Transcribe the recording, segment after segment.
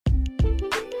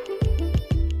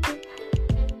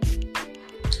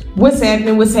What's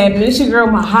happening? What's happening? It's your girl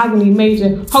Mahogany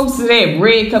Major, host of that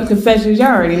Red Cup Confessions. Y'all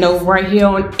already know, right here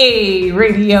on A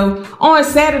Radio on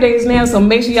Saturdays now. So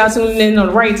make sure y'all tuning in on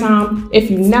the right time. If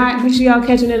you're not, make sure y'all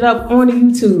catching it up on the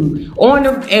YouTube, on the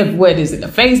the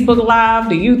Facebook Live,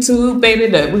 the YouTube, baby.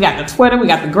 We got the Twitter, we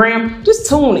got the Gram. Just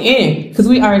tune in because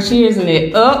we are cheersing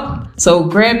it up. So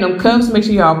grab them cups, make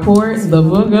sure y'all pour the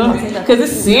book up because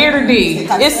it's Saturday.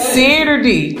 It's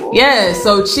Saturday. Yeah.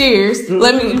 So cheers. We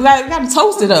got to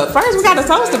toast it up. First, we got to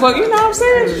toast it up. You know what I'm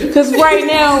saying? Because right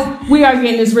now we are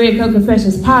getting this Red Cup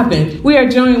Confessions popping. We are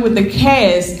joining with the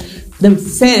cast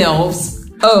themselves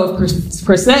of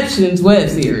Perceptions web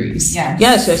series.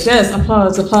 Yes.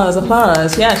 Applause.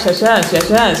 Yes.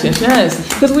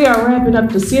 Because we are wrapping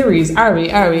up the series. Are we?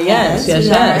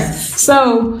 Yes.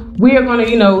 So we are going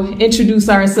to, introduce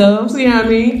ourselves. You know what I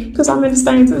mean? Because I'm in this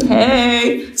thing too.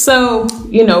 Hey. So,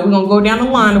 we're going to go down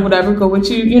the line or whatever. Go with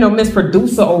you, Miss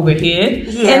Producer over here.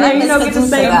 Yeah, and then, get the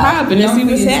same popping and see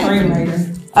what's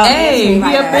happening. Hey, we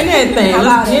up in that thing.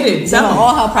 Let's get it. Tell them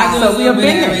all her problems. So we up in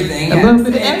everything. A little bit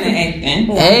of everything.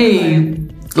 Hey,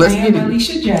 let's get it. I'm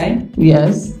Alicia Jade.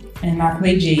 Yes. And I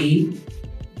play Jade,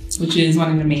 which is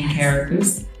one of the main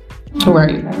characters.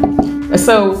 Right.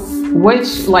 So, what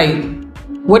is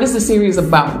the series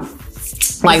about?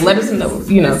 Let us know,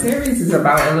 The series is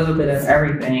about a little bit of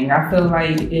everything. I feel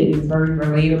like it is very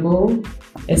relatable.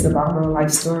 It's about real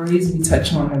life stories. We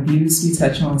touch on abuse. We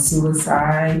touch on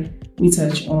suicide. We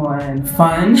touch on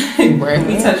fun. Right.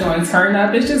 We touch on turn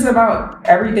up. It's just about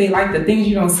everyday life, the things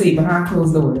you don't see behind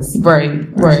closed doors. Right. You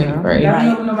never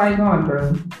know what nobody's going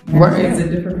through. Right. It's a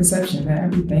different perception of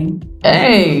everything.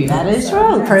 Hey. That is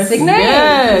true. Perfect name.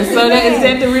 Yeah. So is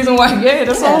that the reason why? Yeah,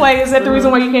 that's all. Is that the reason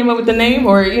why you came up with the name,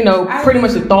 or pretty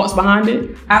much the thoughts behind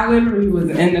it? I literally was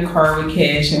in the car with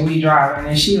Cash and we driving,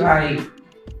 and she we trying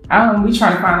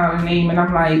to find out a name, and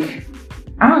I'm like,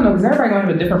 I don't know, because everybody gonna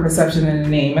have a different perception of the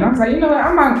name. And I was like, you know what,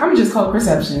 I'm just called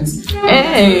Perceptions.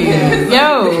 Hey,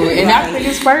 and I think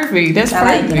it's perfect. That's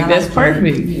perfect. That's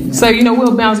perfect. So,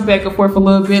 we'll bounce back and forth a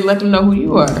little bit. Let them know who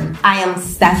you are. I am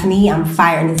Stephanie. I'm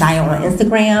Fire and Desire on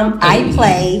Instagram. I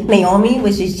play Naomi,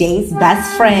 which is Jade's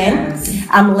best friend. Yes.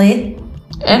 I'm lit.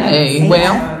 Hey,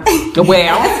 well, you can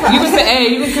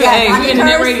say, we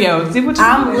internet radio. See what you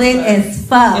I'm lit as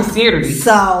fuck. It's Saturday.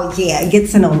 So, yeah, get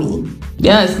to know me.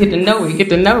 Yes, get to know it.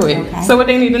 Okay. So what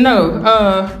they need to know?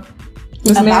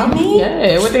 About me?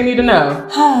 Yeah, what they need to know.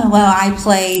 Well, I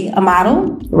play a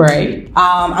model. Right.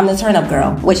 I'm the turn up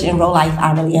girl, which in real life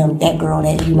I really am that girl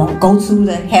that go to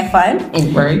have fun.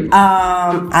 Right.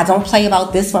 I don't play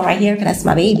about this one right here because that's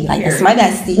my baby. That's my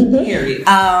bestie. Period.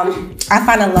 I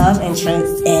find a love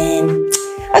interest in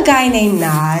a guy named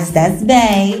Nas. That's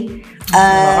Bay.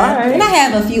 And I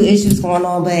have a few issues going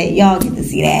on, but y'all get to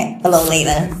see that a little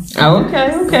later.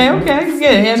 Okay.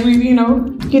 Yeah, as we,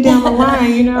 get down the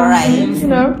line, All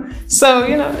right. So,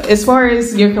 as far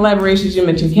as your collaborations, you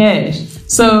mentioned Cash.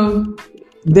 So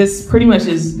this pretty much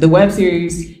is the web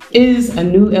series is a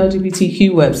new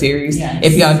LGBTQ web series. Yes.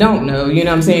 If y'all don't know, you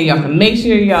know what I'm saying? Y'all can make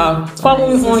sure y'all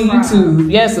follow us on YouTube.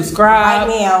 Yes, subscribe.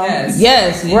 Right now.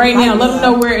 Yes, right now. Let them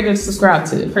know where to subscribe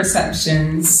to.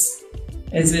 Perceptions.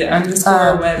 Is it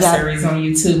 _ web series on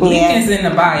YouTube? Link is in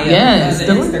the bio. Yes,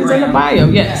 the link is in the bio.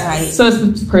 Yes. Right. So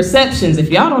it's Perceptions. If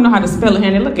y'all don't know how to spell it,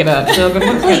 honey, look it up. So look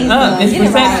it up. It's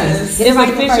Perceptions. It's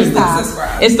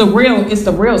official. It's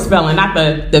the real spelling, not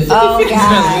the 50 spelling. You know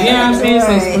what I'm saying?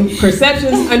 So it's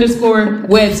Perceptions _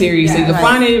 web series. So you can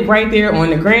find it right there on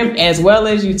the gram as well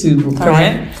as YouTube.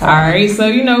 Correct. All right. So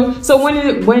So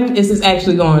when is this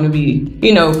actually going to be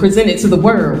presented to the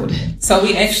world? So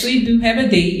we actually do have a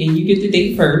date, and you get the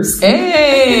date first.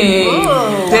 Hey! We're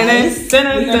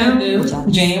gonna do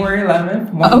January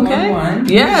 11th. 111.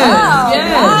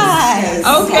 Yes.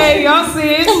 Okay, y'all see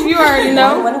it. You already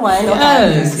know. 111.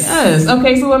 Yes.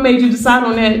 Okay, so what made you decide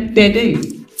on that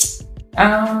date?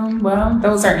 Well,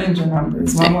 those are angel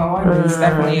numbers. 111 is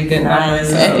definitely a good number.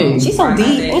 Hey. She's so deep.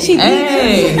 Ain't she deep?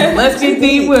 Hey, let's get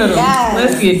deep with them. Yes.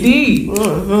 Let's get deep.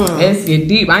 Let's get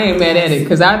deep. I ain't mad at it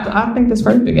because I think that's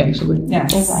perfect actually.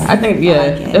 Yes. I think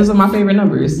those are my favorite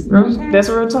numbers. That's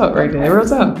real talk right there. Real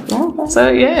talk.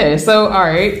 So all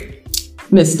right.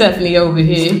 Miss Stephanie over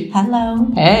here. Hello.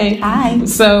 Hey. Hi.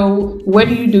 So what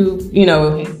do you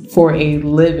do, for a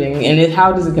living, and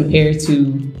how does it compare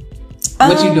to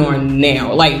what you're doing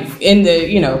now, in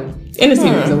the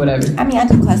series or whatever? I mean, I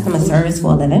do customer service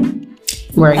for a living.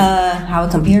 Right. How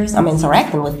it compares, I'm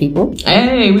interacting with people.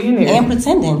 Hey, we in there. And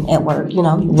pretending at work, you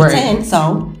Right. pretend,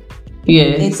 so yeah.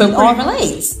 it all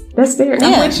relates. That's fair. Yeah.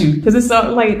 I'm with you because it's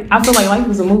so, like I feel like life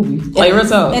is a movie. Like real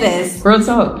talk. It is. Real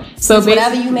talk. So it's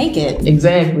whatever you make it.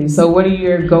 Exactly. So what are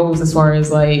your goals as far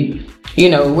as like, you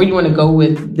know, where you want to go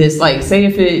with this? Like, say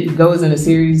if it goes in a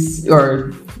series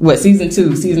or what, season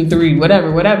 2, season 3, whatever,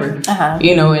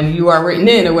 you know, and you are written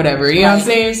in or whatever. You know what I'm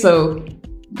saying? So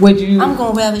would you? I'm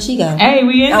going wherever she go. Hey,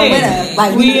 we in there. With her.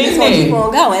 Like we just gonna keep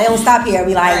on going. It don't stop here.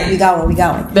 We like we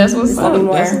going. That's what's up.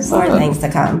 More things to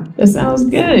come. That sounds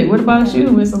good. What about you,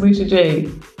 Miss Alicia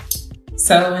Jade?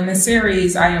 So in the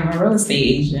series, I am a real estate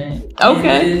agent.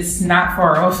 Okay. It's not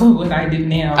far off of what I do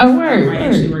now. Oh, word. I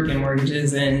actually work in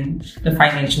mortgages and the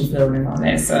financial field and all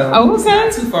that. So it's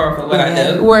not too far off of what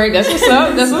I do. Word. That's what's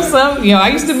up. That's what's up. Yo, I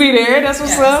used to be there. That's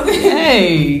what's up.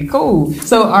 Hey, cool.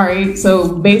 So, all right.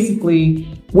 So basically,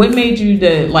 what made you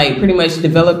to like pretty much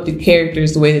develop the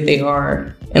characters the way that they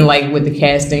are, and like with the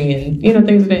casting and you know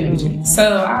things of that nature?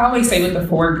 So I always say with the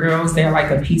 4 girls, they're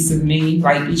like a piece of me.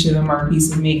 Like each of them are a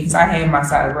piece of me because I have my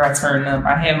side where I turn up.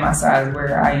 I have my side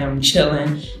where I am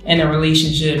chilling in a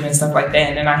relationship and stuff like that.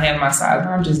 And then I have my side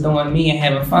where I'm just doing me and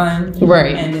having fun.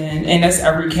 Right. And that's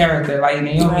every character. Like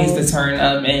Naomi is the turn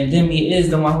up, and Demi is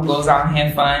the one who goes out and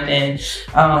have fun, and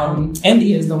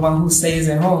India is the one who stays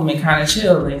at home and kind of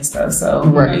chill and stuff. So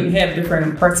you know, you have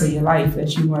different parts of your life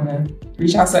that you want to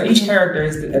reach out. So each character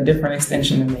is a different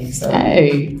extension of me. So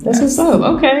hey, that's what's up.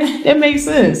 Okay, that makes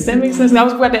sense. I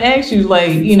was about to ask you,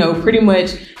 like, you know, pretty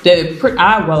much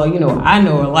I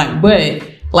know a lot, but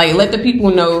like let the people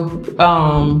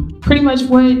know pretty much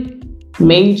what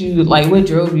made you, like, what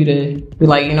drove you to be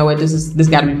like, you know what, this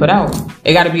got to be put out.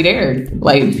 It got to be there.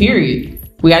 Like, period.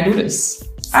 We got to do this.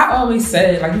 I always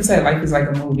said, like you said, life is like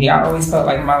a movie. I always felt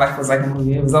like my life was like a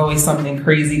movie. It was always something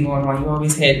crazy going on. You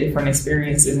always had different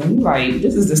experiences, and you like,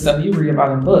 this is the stuff you read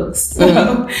about in books. So,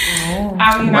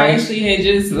 I mean, I actually had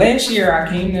just last year I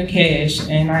came to Cash,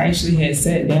 and I actually had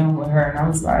sat down with her, and I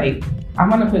was like, I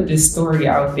want to put this story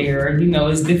out there. You know,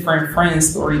 it's different friend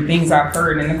story, things I've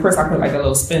heard. And of course I put like a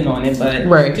little spin on it, but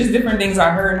just different things I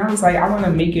heard. And I was like, I want to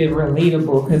make it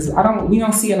relatable because we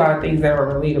don't see a lot of things that are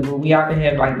relatable. We have to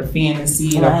have like the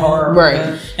fantasy, the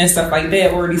horror, and stuff like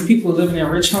that, or these people living in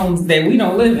rich homes that we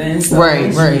don't live in. So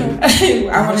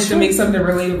I wanted to make something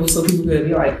relatable so people could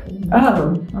be like,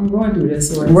 oh, I'm going through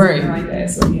this or something like that.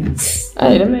 So yeah.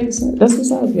 Hey, that makes sense. That's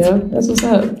what's up, yo. That's what's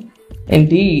up.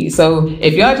 Indeed. So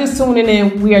if y'all just tuning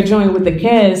in, we are joined with the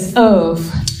cast of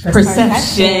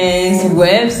Perceptions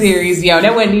web series. Yo,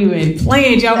 that wasn't even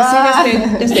planned. Y'all see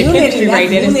that's the chemistry right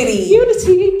there.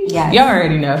 Unity. Yeah. Y'all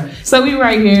already know. So we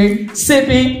right here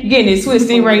sipping, getting it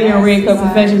twisted right here on Red Cup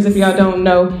Confessions. If y'all don't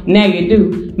know, now you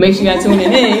do. Make sure y'all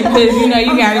tuning in because you know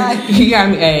you got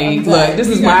me. Hey, look, this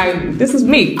is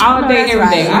me all day, every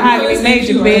day. I haven't even made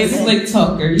your bed. Slick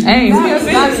talker. Hey,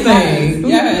 this thing.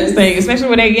 Yes. Especially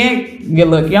when they yank. Yeah,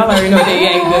 look, y'all already know what they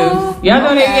yank do. Y'all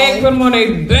know they yank, put them on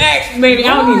their back, baby.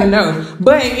 I don't even know.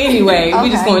 But anyway, we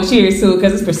just going to cheers to it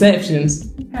because it's Perceptions.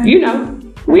 You know.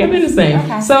 We have been the same.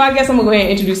 Okay. So I guess I'm gonna go ahead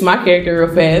and introduce my character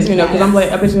real fast, you know, because I'm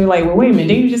like, I bet you're like, well, wait a minute,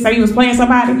 didn't you just say you was playing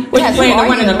somebody? What you playing? The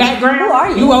one in the background? Who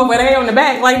are you? You over there on the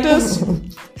back like this?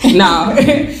 No.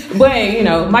 But, you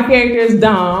know, my character is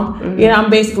Dom. You know,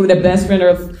 I'm basically the best friend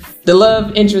of the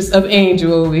love interest of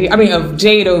Angel over here. I mean, of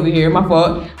Jade over here, my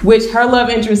fault. Which her love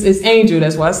interest is Angel.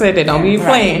 That's why I said that. Don't be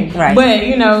playing. Right. But,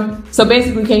 you know, so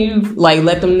basically, can you, like,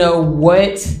 let them know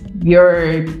what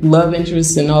your love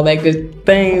interests and all that good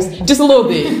things, just a little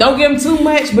bit. Don't give them too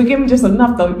much, but give them just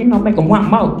enough to, you know, make them want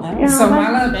more. You know so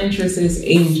my love interest is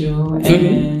Angel,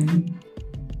 and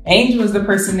Angel is the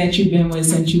person that you've been with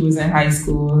since you was in high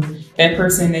school. That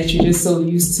person that you're just so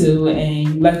used to,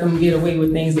 and you let them get away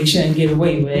with things they shouldn't get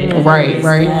away with. Right.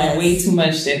 Doing way too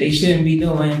much that they shouldn't be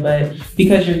doing, but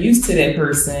because you're used to that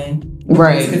person,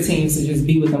 just continues to just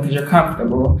be with them because you're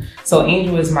comfortable. So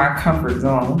Angel is my comfort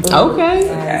zone. Okay.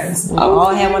 Yes. We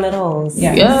all have one of those.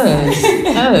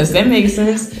 Yes, that makes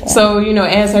sense. Yeah. So, you know,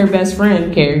 as her best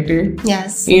friend character,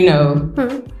 you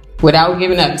know, without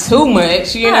giving up too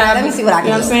much, you know. Let me see what I can do.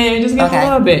 You know what I'm saying? Just give a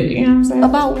little bit. You know what I'm saying?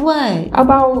 About what?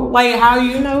 About, like, how,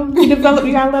 you know, you develop,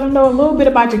 you gotta let them know a little bit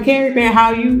about your character and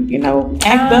how you know,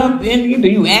 act up. And do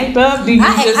you act up? Do you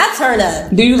I turn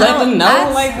up. Do you let them know?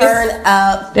 I turn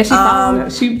up. That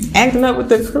she acting up with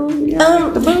the crew? You know,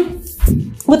 the boo?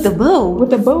 With the boo? With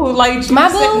the boo. Like, my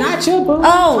boo? Not your boo.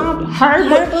 Oh.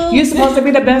 Her boo. You're supposed to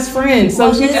be the best friend.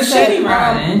 So she's a shitty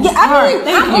riding. Yeah, I mean,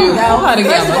 thank you.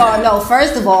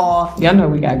 First of all, y'all know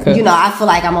we got cooked. You know, I feel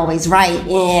like I'm always right.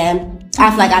 And I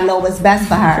feel like I know what's best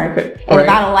for her. And if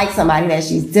I don't like somebody that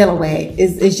she's dealing with,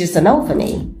 it's just a no for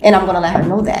me. And I'm going to let her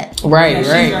know that. Right. She's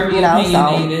very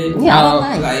opinionated. Yeah, I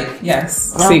don't like.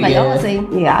 Yes. I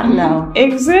don't know.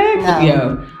 Exactly. No.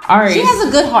 Yo. All right. She has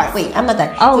a good heart. Wait, I'm not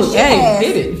that. Oh, so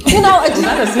did it. You know,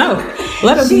 let us know.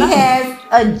 Let us know. She has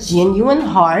a genuine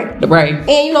heart. Right.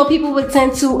 And, people would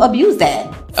tend to abuse that.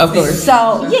 Of course.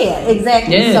 So, yeah,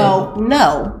 exactly. Yeah. So,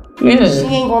 no. Yeah. She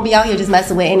ain't gonna be out here just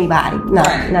messing with anybody. No.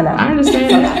 I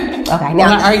understand that. Okay,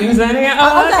 now are you Sunny?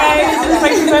 Oh,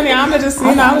 okay. I'm just,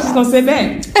 I was just gonna sit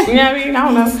back. You know what I mean? I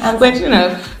don't know.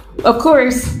 But of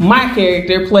course, my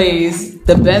character plays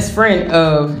the best friend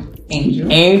of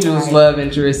Angel's love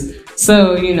interest.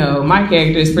 So, my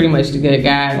character is pretty much the good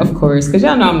guy, of course, because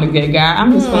y'all know I'm the good guy.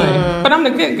 I'm just fun, but I'm the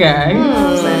good guy. You know what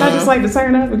I'm saying? I just like to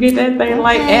turn up and get that thing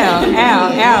like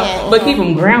out, but keep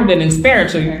them grounded and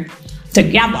spiritual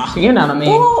together. You know what I mean?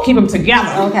 Ooh. Keep them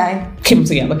together. Okay. Keep them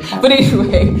together. But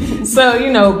anyway,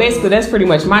 so, basically that's pretty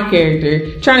much my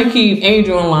character, trying to keep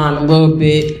Angel in line a little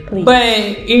bit. Please.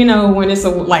 But, when it's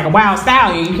a wild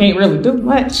stallion, you can't really do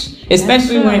much,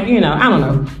 especially when, I don't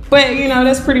know. But,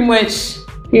 that's pretty much,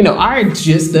 our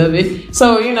gist of it.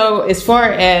 So, as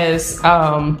far as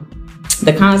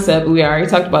the concept, we already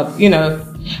talked about,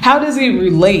 how does it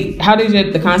relate? How does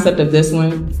the concept of this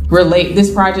one relate,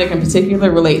 this project in particular,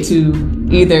 relate to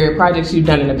either projects you've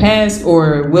done in the past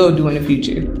or will do in the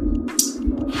future?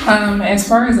 As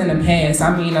far as in the past,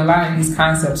 I mean, a lot of these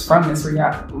concepts from this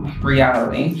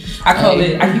reality, I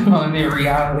keep calling it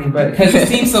reality, but because it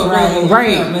seems so real,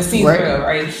 right? It seems real,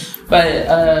 right?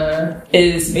 But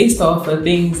it's based off of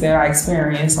things that I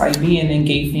experienced, like being in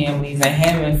gay families and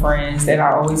having friends that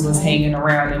I always was hanging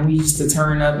around, and we used to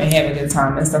turn up and have a good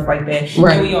time and stuff like that.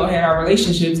 Right. And we all had our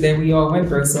relationships that we all went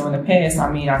through. So in the past, I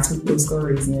mean, I took those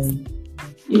stories and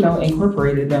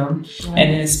incorporated them. Right.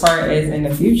 And as far as in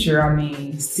the future, I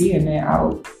mean, seeing that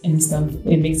out and stuff,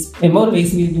 it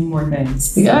motivates me to do more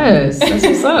things. Yes, that's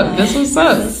what's up. That's what's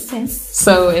up.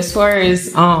 So as far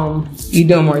as you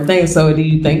doing more things, so do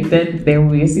you think that there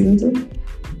will be a season 2?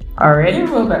 Already? There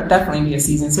will definitely be a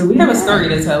season 2. We have a story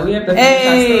to tell. We have to finish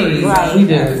our stories. Right. We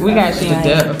do. We got shit to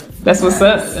do. That's what's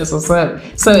up. That's what's up.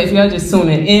 So if y'all just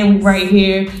tuning in right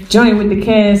here, join with the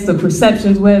cast of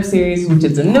Perceptions web series, which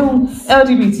is a new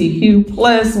LGBTQ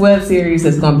plus web series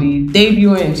that's going to be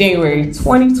debuting in January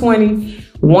 2020.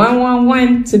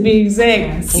 111 to be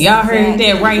exact. Y'all heard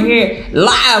that right here,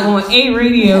 live on A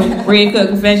Radio, Red Cup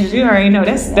Confessions. You already know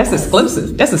that's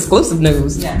exclusive. That's exclusive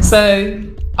news. Yeah. So,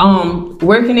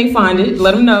 where can they find it?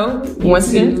 Let them know once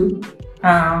again.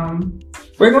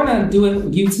 We're gonna do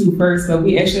it YouTube first, but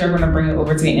we actually are gonna bring it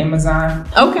over to Amazon.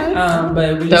 Okay.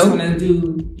 But we're just gonna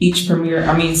do each premiere.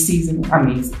 Each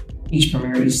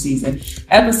season,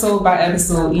 episode by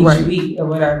episode, each week or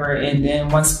whatever. And then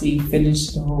once we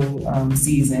finish the whole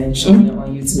season, showing it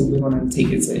on YouTube, we're gonna take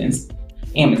it to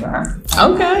Amazon.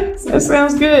 Okay, that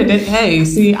sounds good. Hey,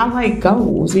 see, I like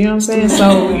goals. You know what I'm saying?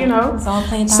 So it's all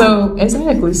playing out. So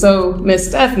exactly. So Miss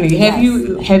Stephanie, have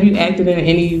you acted in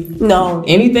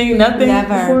anything, nothing never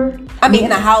before? I mean,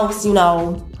 in a house, I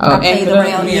played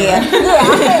around.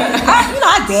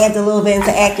 I dabbed a little bit into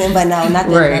acting, but no,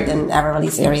 nothing ever really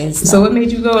serious. No. So what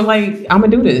made you go I'm gonna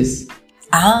do this?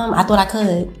 I thought I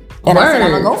could, and I said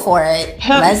I'm gonna go for it.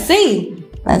 Let's see.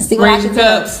 Let's see what I can do.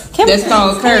 That's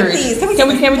called courage. Can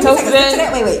we toast to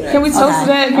that? Wait. Can we toast to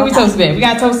that? Can we toast to that? We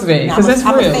got to toast to that because that's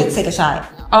real. I'm take a shot.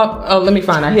 Oh, let me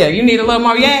find out here. You need a little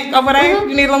more yak over there?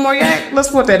 You need a little more yak? Let's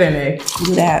put that in there.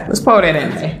 Do that. Let's pour that in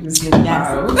there. Let's get the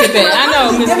bottle. Get that. I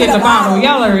know, Miss Get the Bottle.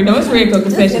 Y'all already know it's Red Coat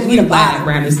Confessions. We the vibe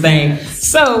around this thing.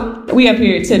 So, we up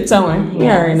here tiptoeing. You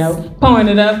already know. Pouring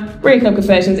it up. Red Coat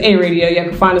Confessions, A Radio. Y'all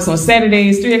can find us on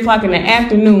Saturdays, 3 o'clock in the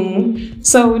afternoon.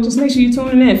 So, just make sure you're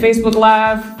tuning in. Facebook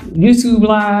Live, YouTube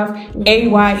Live,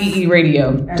 AYEE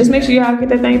Radio. Just make sure y'all get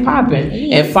that thing popping.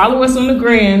 And follow us on the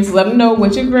grams. Let them know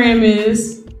what your gram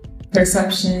is.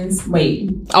 Perceptions.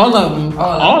 All of them.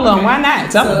 All of them. Why not?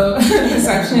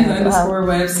 Perceptions _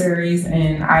 web series,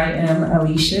 and I am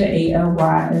Alicia,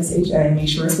 ALYSHA. Make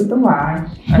sure it's with the Y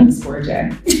 _ J.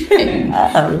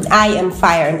 I am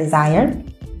Fire and Desire.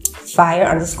 Fire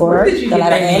 _. Where did you get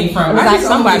that name from?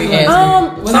 Somebody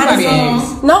asked. Somebody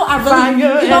asked. No, I really.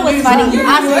 You know what's funny?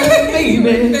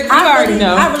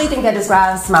 I really think that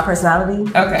describes my personality.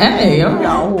 Okay. Hey,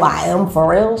 who I am for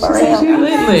real. So,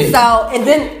 and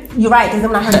then. You're right, because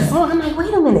when I heard that song, I'm like,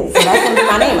 wait a minute. So that's gonna be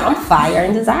my name. I'm Fire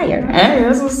and Desire. Hey,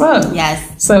 that's what's up. Yes.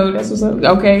 So that's what's up.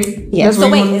 Okay. Yeah. So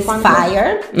wait, it's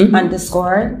Fire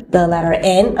 _ the letter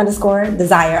N _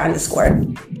 Desire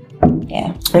 _.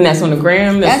 Yeah. And that's on the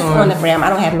gram? That's on the gram. I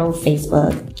don't have no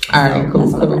Facebook. All right, cool.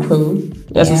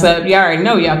 That's what's up. Y'all already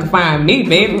know y'all can find me,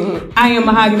 baby. I am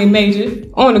Mahogany Major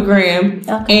on the gram.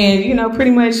 Okay. And,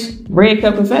 pretty much Red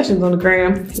Cup Confessions on the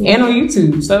gram and on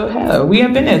YouTube. So, hell, we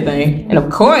up in that thing. And, of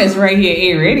course, right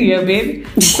here, A Radio, baby.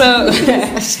 So,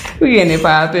 we in it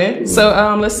popping.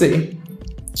 So, let's see.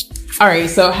 All right,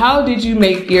 so how did you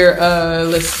make your, how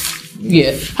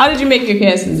did you make your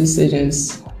casting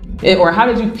decisions? Or how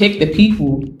did you pick the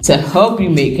people to help you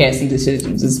make casting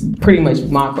decisions is pretty much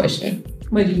my question.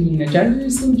 What do you mean, the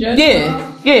judges? Who judge?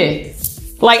 Yeah.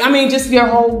 Like, I mean, just your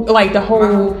whole, like, the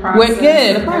whole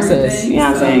process. The process. You know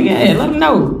what I'm saying? Yeah, let them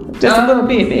know. Just a little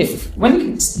bit.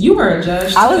 When you were a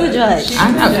judge. I was a judge.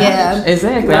 I know. Yeah.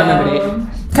 Exactly. I remember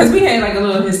that. Because we had like a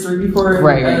little history before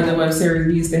the web series.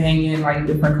 We used to hang in like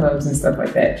different clubs and stuff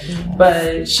like that. Yeah.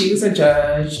 But she was a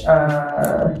judge.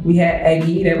 We had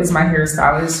Aggie, that was my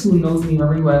hairstylist, who knows me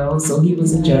very well. So he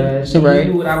was a judge. He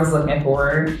knew what I was looking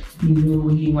for. He knew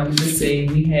what he wanted to say.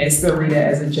 We had Sarita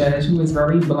as a judge, who was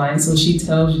very blunt. So she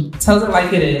tells it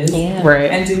like it is. Yeah.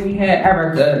 Right. And then we had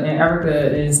Erica, and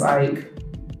Erica is like,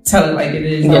 tell it like it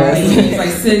is. Yes. It's like,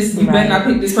 sis, you better not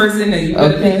pick this person, and you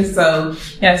better pick this. So,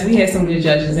 yes, we had some good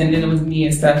judges, and then it was me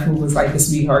and Steph who was like the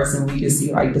sweethearts, and we could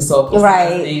see like the soulful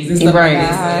things and stuff like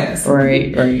that.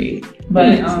 Right.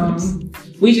 But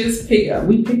we just picked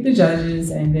the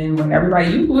judges, and then when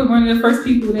you were one of the first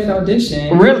people that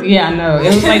auditioned. Really? Yeah, I know.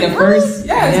 It was like the first.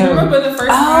 Remember the first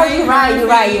time? You're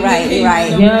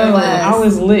right. Yo, I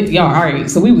was lit. Yo, all right.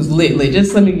 So we was lit.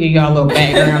 Just let me give y'all a little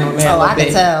background on that. I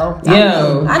can tell.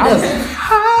 Yo, I was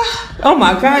high. Oh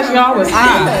my gosh, y'all, I was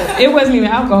high. It wasn't even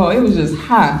alcohol. It was just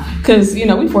high. Because, we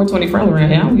 420 friendly around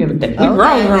here. I don't give a damn. We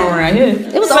grown around here.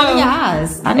 It was only your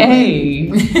eyes. Hey.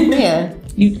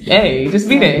 Yeah. Just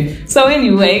be there. So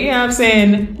anyway, you know what I'm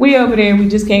saying? We over there, we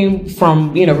just came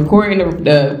from, recording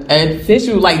the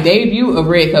official, debut of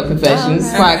Red Cup Confessions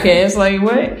podcast. Like,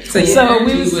 what? So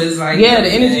we was like... Yeah, the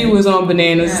energy was on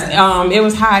bananas. Yes. It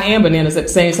was high and bananas at the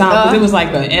same time. Because it was like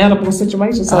an edible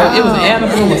situation. So it was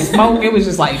edible with smoke. It was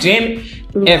just like jamming,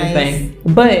 everything.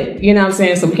 But, you know what I'm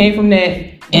saying? So we came from that,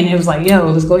 and it was like,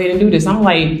 yo, let's go ahead and do this. I'm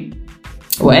like,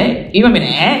 what? You want me to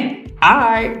act? All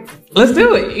right, let's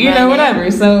do it.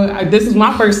 Whatever. So this is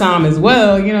my first time as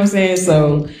well. You know what I'm saying?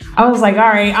 So I was like, all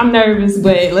right, I'm nervous,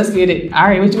 but let's get it. All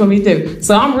right, what you want me to do?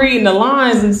 So I'm reading the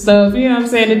lines and stuff. You know what I'm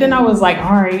saying? And then I was like,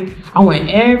 all right, I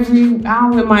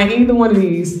don't mind either one of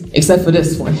these except for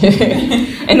this one.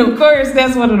 And of course,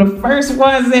 that's one of the first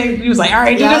ones that he was like, all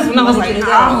right, do this one. I was like,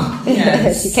 oh,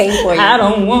 yes. She came for you. I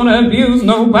don't want to abuse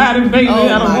nobody, baby.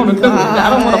 I don't want to do it. I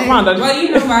don't want to find out. Well,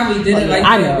 you know why we did it like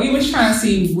that? We was trying to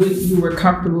see what you were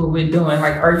comfortable with doing.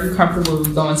 Like, are you comfortable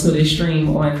with going to the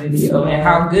stream on video? And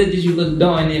how good did you look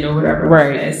doing it or whatever?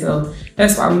 Right. So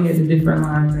that's why we had the different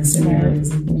lines and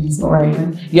scenarios and things.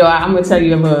 Right. Yo, I'm going to tell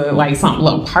you something a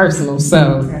little personal.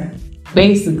 So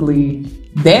basically,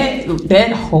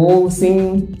 that whole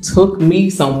scene took me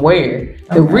somewhere.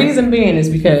 The reason being is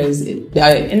because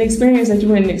an experience that you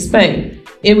wouldn't expect.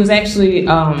 It was actually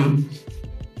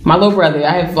my little brother.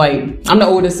 I'm the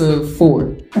oldest of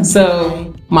 4.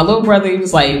 So my little brother, he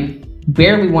was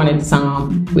barely 1 at the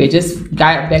time. We had just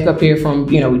got back up here from,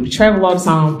 we travel all the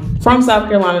time from South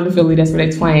Carolina to Philly. That's where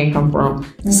that twang come from.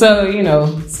 So,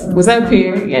 was up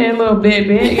here. Yeah, a little bit,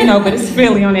 but it's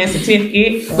Philly on that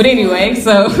certificate. But anyway,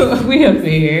 so we up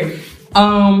here.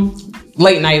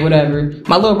 Late night, whatever.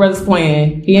 My little brother's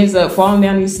playing. He ends up falling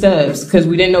down these steps because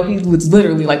we didn't know he was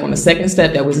literally on the second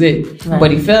step. That was it. Right.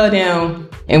 But he fell down,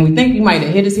 and we think he might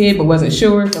have hit his head, but wasn't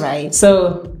sure. Right.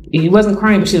 So he wasn't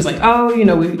crying, but she was like, oh,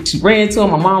 she ran to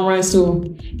him. My mom runs to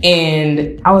him.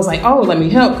 And I was like, oh, let me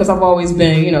help. Cause I've always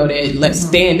been, that let's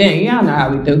stand in. Y'all know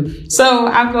how we do. So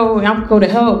I go to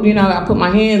help, I put my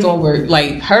hands over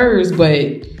hers,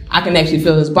 but I can actually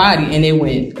feel his body, and it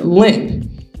went limp.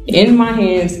 In my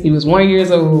hands, he was 1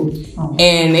 year old,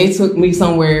 and they took me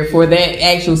somewhere for that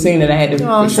actual scene that I had to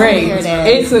portray.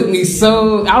 It took me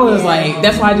I was like,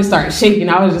 that's why I just started shaking.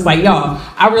 I was just like, y'all,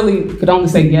 I really could only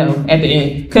say yo at the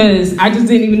end, because I just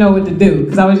didn't even know what to do,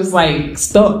 because I was just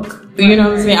stuck. You know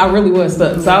what I'm saying? I really was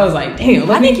stuck. So I was like,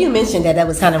 damn. I think you mentioned that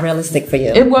was kind of realistic for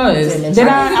you. It was.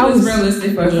 I was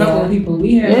realistic for a couple of people.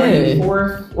 We had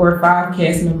 4 or 5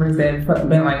 cast members that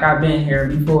been I've been here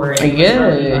before.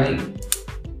 And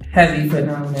heavy for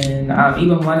them, and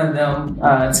even one of them,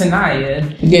 Tanaya,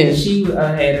 she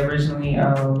had originally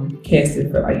casted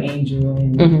for Angel,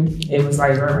 and it was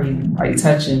very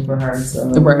touching for her. So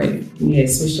we had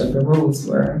switched up the rules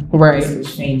for her. Right.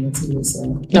 Switched fame into it.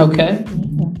 So okay.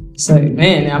 So,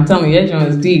 man, I'm telling you, that joint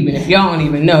is deep. And if y'all don't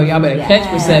even know, y'all better catch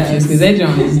Perceptions because that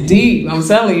joint is deep. I'm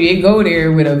telling you, it go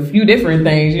there with a few different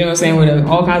things. You know what I'm saying? With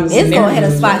all kinds of It's going to hit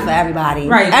a spot for everybody.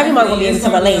 Right. Everyone will be able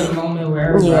to relate. A moment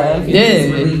where everybody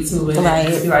can relate to it. Right.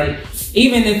 It's like,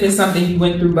 even if it's something you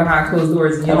went through behind closed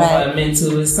doors and you don't want to admit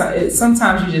to, it's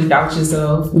sometimes you just doubt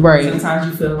yourself. Right. Sometimes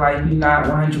you feel like you're not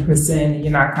 100% and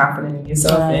you're not confident in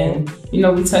yourself. Right. And, you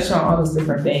know, we touch on all those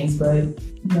different things, but,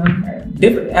 you know,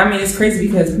 different. I mean, it's crazy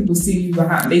because people see you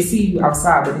they see you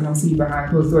outside, but they don't see you behind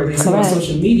closed doors. They see you on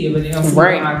social media, but they don't see you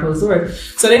behind closed doors.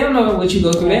 So they don't know what you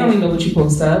go through. They only know what you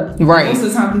post up. Right. Most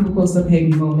of the time, people post up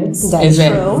heavy moments. That's true.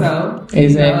 So,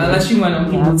 unless you want them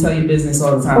people to tell your business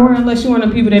all the time. Or unless you want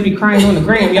them people that be crying on the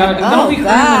gram. Y'all don't be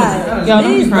crying. Y'all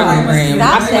don't be crying on the gram.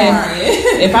 I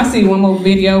swear, if I see one more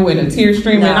video with a tear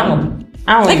streaming, I don't even know.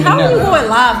 How are you going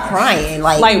live crying?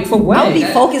 Like for what? Don't be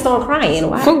focused on crying.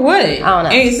 Why? For what? I don't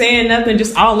know. Ain't saying nothing,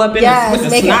 just all up in with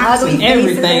the snots and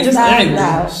everything. Just everything.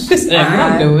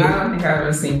 Don't do it. I don't think I've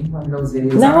ever seen one of those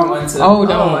videos. No. I don't want to. Oh,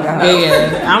 don't.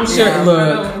 Yeah, I'm sure.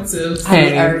 Look,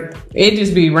 it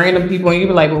just be random people and you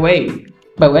be like,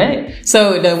 but what?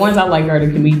 So the ones I like are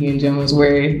the comedian Jones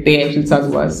where they actually talk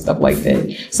about stuff like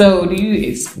that. So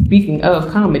speaking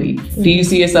of comedy, do you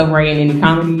see yourself writing any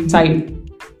comedy type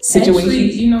situations?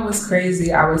 Actually, you know what's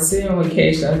crazy? I was sitting with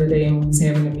Cash the other day and we was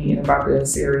having a meeting about the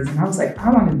series and I was like,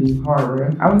 I want to do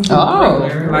horror. I want to do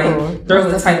thriller, like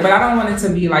thriller type, but I don't want it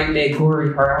to be like that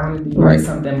gory horror. I want to do like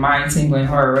something mind-tingling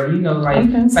horror, you know, like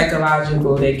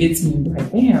psychological that gets me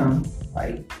like, damn,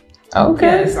 like. Okay.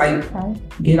 Yeah, it's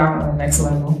like get out on the next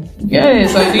level. Yeah.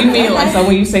 So do you mean like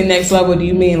when you say next level, do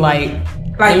you mean like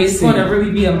it's going to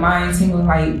really be a mind tingling?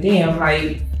 Like damn,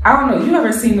 like I don't know. You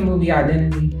ever seen the movie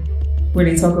Identity? Where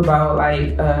they talk about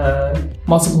like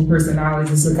multiple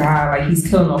personalities. It's a guy like he's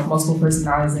killing off multiple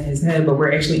personalities in his head, but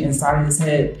we're actually inside his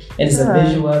head, and it's a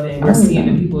visual of it. And we're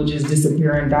seeing the people just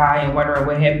disappear and die, and wondering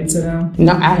what happened to them.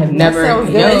 No, I have never.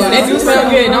 That do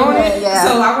sound good, don't it? Yeah.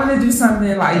 So I want to do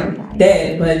something like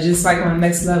that, but just like on the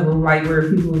next level, like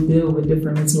where people deal with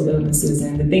different mental illnesses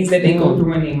and the things that they go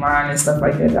through in their mind and stuff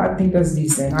like that. I think that's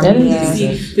decent. I mean,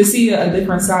 to see a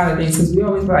different side of things because we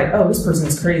always be like, oh, this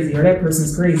person's crazy or that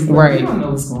person's crazy, but we don't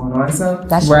know what's going on. So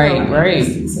that's right.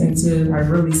 And to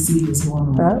really see what's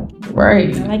going on.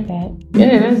 Right. I like that.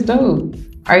 Yeah, that's dope.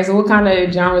 All right, so what kind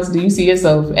of genres do you see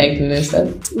yourself acting and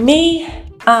stuff? Me,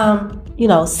 you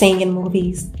know, singing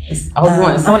movies. Oh, you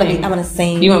want to sing? I want to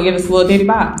sing. You want to give us a little ditty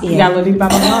bop? Yeah. You got a little ditty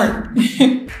bop on the heart.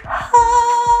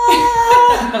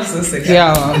 I'm so sick.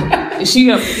 Yo, she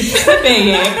sit there,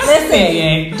 yeah. Listen,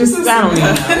 yeah. Just I don't even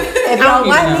know. If y'all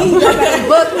want me, you better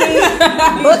book me.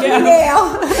 Book me now.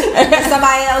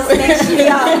 Somebody else next year.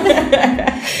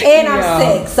 And I'm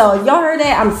sick. So y'all heard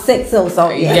that? I'm sick too. So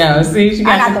yeah. See, she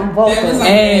got I got them vocals.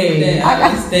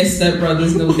 That Step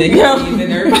Brothers know they can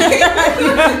even everybody.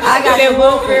 I got that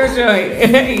welfare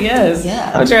joint. Yes.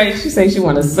 Yeah. I'm trying. She said she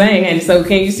want to sing, and so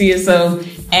can you see yourself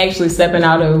actually stepping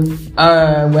out of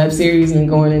web series and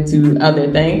going into other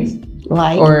things?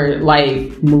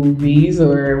 Like movies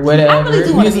or whatever. I really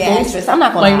do want to be an actress. I'm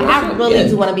not gonna lie. I really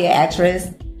do want to be an actress.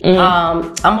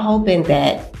 Mm-hmm. I'm hoping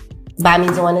that by me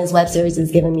doing this web series is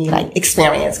giving me like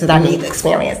experience because I need the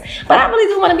experience. But I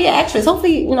really do want to be an actress.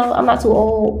 Hopefully, you know, I'm not too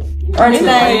old or anything.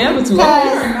 Not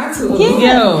too old.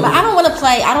 Yeah, but I don't want to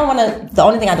play. The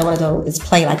only thing I don't want to do is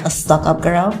play like a stuck-up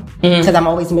girl because I'm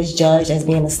always misjudged as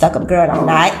being a stuck-up girl and I'm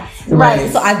not. Right.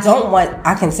 So I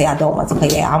can say I don't want to play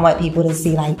that. I want people to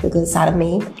see like the good side of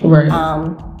me. Right.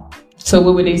 So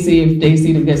what would they see if they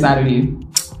see the good side of you?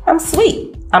 I'm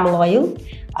sweet. I'm loyal.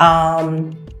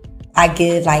 I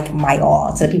give like my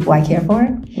all to the people I care for.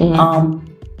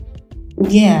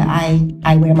 Yeah,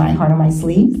 I wear my heart on my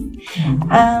sleeve.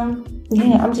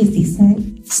 Yeah, I'm just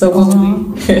decent. So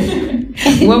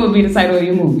what would be the title of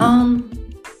your movie?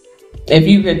 If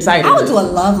you could title I would do a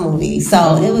love movie.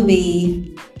 So it would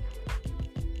be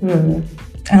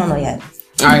I don't know yet.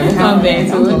 All right, we'll come back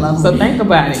to it. So think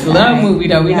about it. Love movie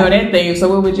though. We know that thing. So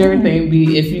what would your thing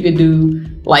be if you could do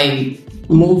like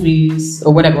movies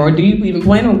or whatever, or do you even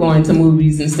plan on going to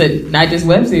movies instead, not just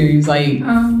web series? Like,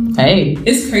 hey,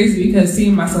 it's crazy because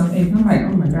seeing myself, I'm like, oh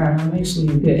my god, I'm actually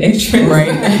a good actress,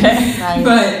 right?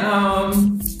 But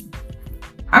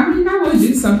I mean, I would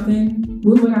do something.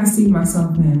 What would I see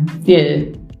myself in? Yeah,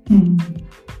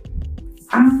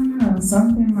 I don't know,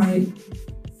 something like.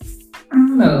 I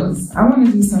don't know. I want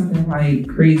to do something like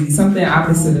crazy, something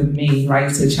opposite of me,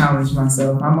 like to challenge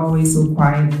myself. I'm always so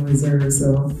quiet and reserved,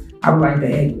 so I would like to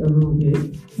act a little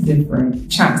bit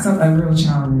different, a real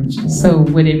challenge. So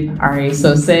would it? All right.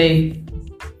 So say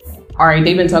all right,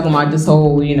 they've been talking about this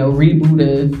whole, you know,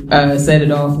 reboot of Set It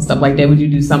Off and stuff like that. Would you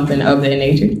do something of that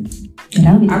nature?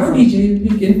 I would be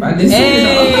Jade if I did Set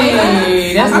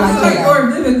It Off. I feel like,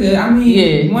 or Vivica. I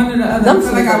mean, one or the other. I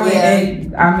feel like I would.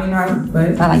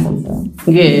 I like them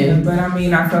so. Yeah, but I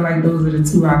mean, I feel like those are the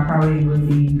two I probably would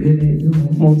be good at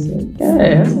doing. Yeah,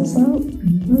 that's what's up.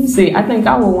 Let me see. I think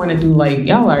I would want to do like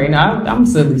y'all already know. I'm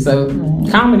silly, so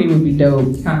comedy would be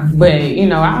dope. But you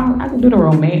know, I can do the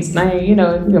romance thing. You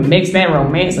know, if you can mix that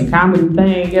romance and comedy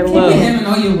thing, get a little. Having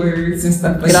all your words and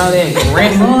stuff like get all that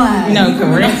caressing. You know,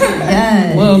 caressing.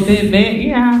 Yes. Little bit.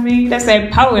 You know what I mean? That's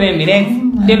that poet in me. That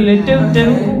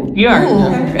diddle-do-do. You already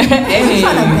know. Hey,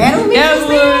 trying to battle me?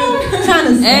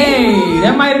 Hey,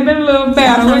 that might have been a little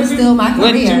battle.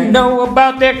 What you know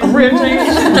about that career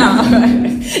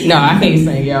change? No, I can't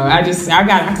sing, yo. I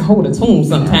can hold a tune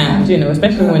sometimes, you know,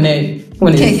 especially when it's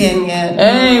kicking, yeah.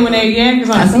 Hey, when they yak,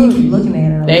 I see you keep looking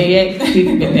at it. They yak,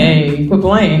 hey, quit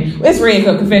playing. It's Red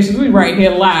Cup Confessions. We right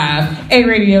here live.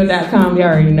 aradio.com, you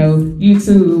already know.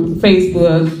 YouTube,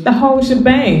 Facebook, the whole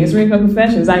shebang. It's Red Cup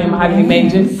Confessions. I am Mahogany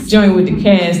Major, joined with the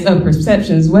cast of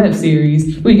Perceptions web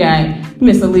series. We got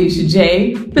Miss Alicia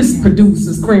Jade, this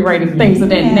producer, screenwriter, things of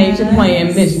that nature,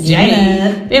 playing Miss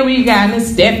Jade. Then we got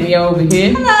Miss Stephanie over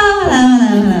here.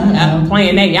 Hello.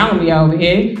 Playing that Naomi over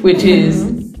here, which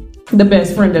is the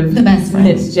best friend of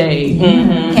Miss Jade.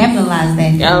 Mm-hmm. Capitalize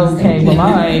that. Okay, well,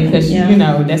 all right, because you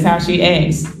know that's how she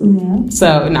acts. Yeah.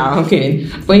 So no, I'm kidding.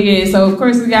 But yeah, so of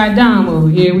course we got Dom over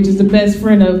here, which is the best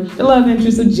friend of the love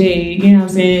interest of Jade. You know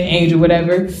what I'm saying, Angel,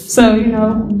 whatever. So you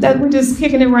know that we're just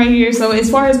kicking it right here. So as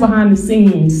far as behind the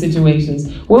scenes situations,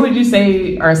 what would you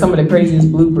say are some of the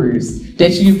craziest bloopers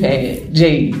that you've had,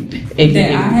 Jade? That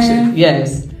I have?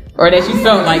 Yes. Or that you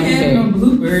felt like you had. No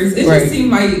bloopers. It just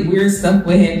seemed like weird stuff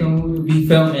would happen when we would be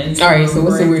filming. All right, so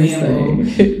what's the weirdest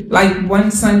thing? Like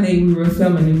one Sunday we were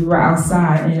filming and we were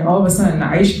outside and all of a sudden the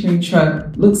ice cream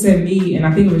truck looks at me and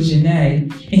I think it was Janae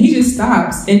and he just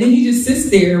stops and then he just sits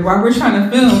there while we're trying to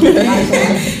film.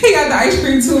 He got the ice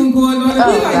cream tune going on and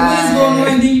we're like, what's going on?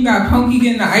 And then you got Punky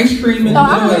getting the ice cream in the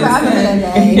middle of the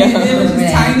set. And it was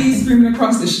just Tiny screaming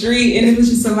across the street and it was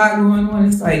just a lot going on.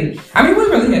 It's like, I mean, we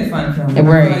really had fun filming.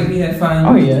 Right. Like we had fun.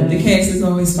 Oh yeah. The cast is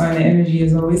always fun. The energy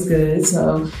is always good.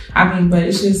 So, I mean, but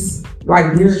it's just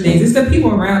like weird things. It's the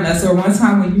people around us. Or one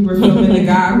time when you were filming the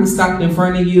guy who stopped in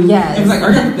front of you, it was like,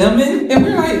 "Are you filming?" And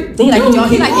we're like, he asked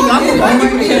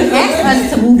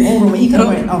us to move over when he could have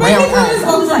went around us.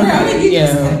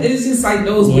 It's just like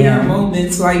those weird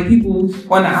moments, like people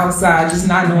on the outside just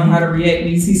not knowing how to react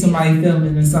when you see somebody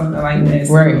filming or something like that.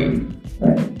 So, right.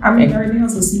 But I mean, everything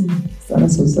else was smooth. So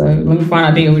that's what's up. Let me find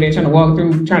out they over there trying to walk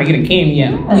through, trying to get a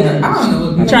cameo. I don't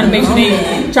know. I'm trying to make sure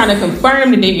trying to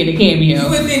confirm that they get a cameo. You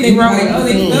would think they were like, oh,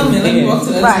 they filming. Let me walk to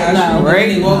the other side. Right.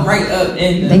 They walk right up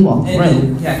and they walk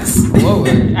right. Yes. Whoa,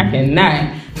 I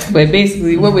cannot. But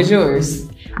basically, what was yours?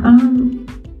 I'm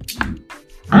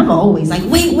always like,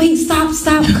 wait, stop,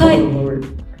 cut. Oh,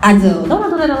 I do. Don't I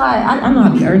do that a lot? I know I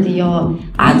be earthing y'all.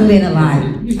 I do that a lot.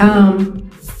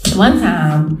 One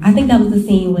time, I think that was the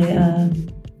scene with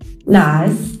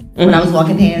Nas when I was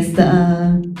walking past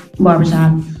the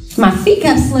barbershop. My feet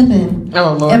kept slipping.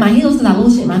 Oh Lord! And my heels, because I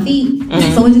little shit my feet,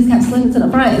 so it just kept slipping to the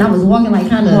front, and I was walking like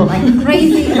kind of like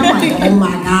crazy. And I'm like, oh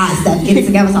my god, Steph, get it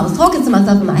together. So I was talking to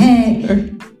myself in my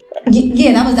head.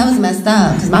 Yeah, that was messed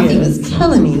up because my feet was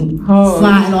killing me,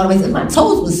 sliding all the way. My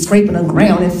toes was scraping the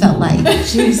ground. It felt like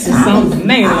Jesus, I was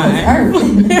hurt.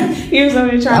 You was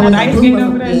over there trying to ice skate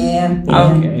over there.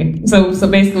 Yeah. Okay. So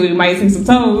basically, we might see some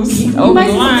toes you over might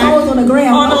the see line. some toes on the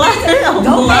ground. On the line.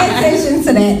 Don't pay attention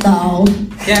to that though.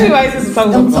 Yeah. We might see some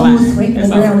toes on the line. Toes scraping the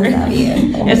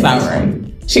ground. It's all right.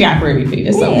 She got pretty feet.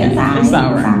 It's okay. It's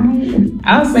all right.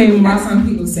 I'll say we got some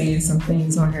people saying some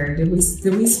things on her. Did we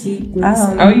speak?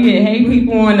 Oh yeah, hey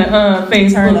people on the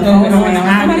Facebook, on the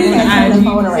IG.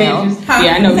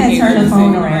 Yeah, I know we can't turn the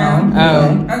phone around.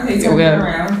 Oh, okay, turn it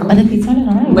around. But if you turn it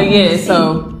around, but yeah,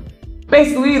 so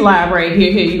basically we live right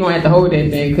here. You're gonna have to hold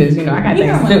that thing because you know I got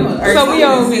things to do. So we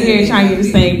over here trying to get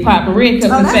this thing popping. Red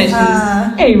Cup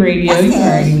Confessions, radio. You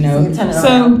already know.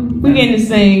 So we getting this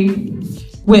thing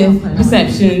with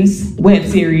Perceptions, web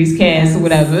series, cast, or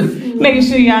whatever. Making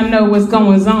sure y'all know what's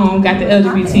going on. Got the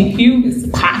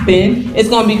LGBTQ popping. It's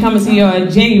going to be coming to y'all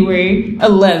January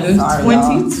 11th,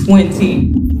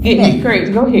 2020. It's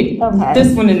crazy. Go ahead. Okay.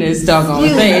 This one in this doggone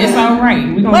thing. It's all right.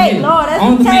 We're going to get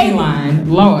on the main line.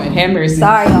 Lord, have mercy.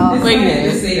 Sorry, y'all.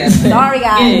 Sorry,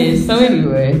 guys. Yeah, so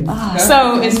anyway.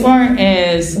 So as far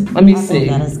as, let me see.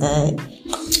 That is good.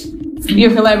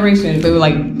 Your collaboration, but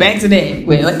like back to that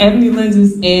with Ebony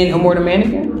Lenses and Immortal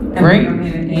Mannequin.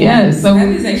 right? Yeah. So that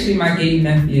is actually my gay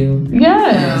nephew.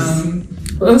 Yes.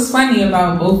 What's funny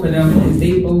about both of them is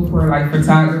they both were like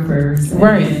photographers,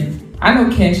 right? I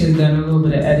know Cash has done a little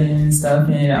bit of editing and stuff,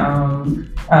 and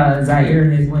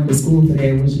Zaire has went to school for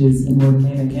that, which is more than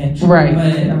mannequin. Right.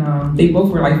 But they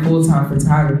both were like full-time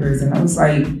photographers, and I was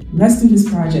like, let's do this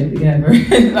project together. Like,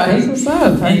 that's what's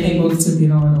up. And they both took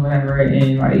it on or whatever,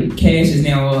 and like Cash is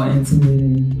now all into it,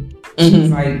 and she's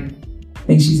like, I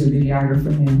think she's a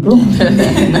videographer now.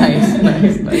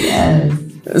 nice.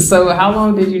 Yes. So how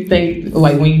long did you think,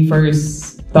 like when you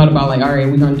first thought about like, all right,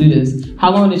 we're gonna do this,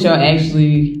 how long did y'all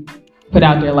actually put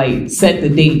out there, like set the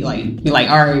date, like be like,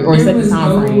 all right, or set the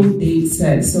time frame? No date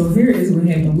set. So here is what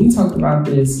happened. We talked about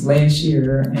this last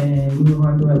year, and we were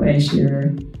going to do it last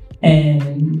year,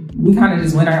 and we kind of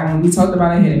just went our own. We talked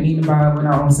about it, had a meeting about it, went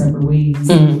our own separate ways,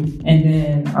 and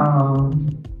then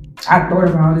I thought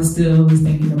about it still, was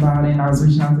thinking about it, and I was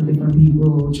reaching out to different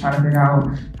people, trying to figure out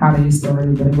how they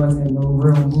started, but it wasn't no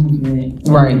real movement.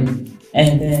 Right.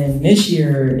 And then this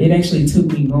year, it actually took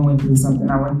me going through something.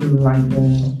 I went through like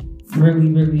a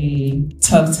really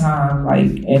tough time,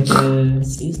 like at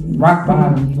the rock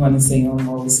bottom, you want to say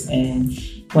almost. And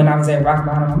when I was at rock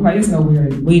bottom, I'm like, there's no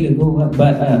way to go up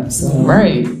but up. So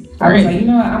right. I was like, you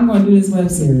know what, I'm going to do this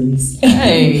web series.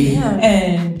 Hey.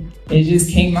 And it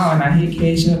just came out, and I hit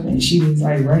Cash up, and she was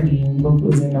like ready, and both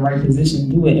was in the right position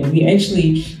to do it. And we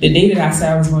actually, the day that I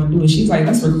said I was going to do it, she's like,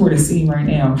 let's record a scene right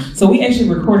now. So we actually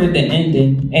recorded the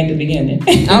ending and the beginning.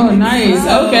 Oh, nice.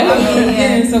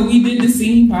 Okay. So we did the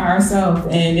scene by ourselves,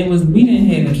 and we didn't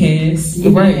have a cast. We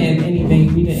didn't have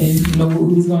anything. We didn't know what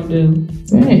we was going to do.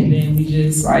 And then we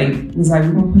just was like,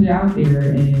 we're going to put it out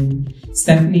there. And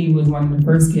Stephanie was one of the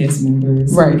first cast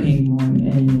members who came on,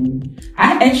 and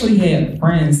I actually had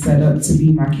friends set up to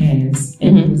be my cast,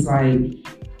 and it was like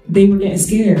they were getting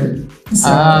scared. So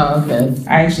I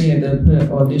actually had to put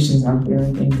auditions out there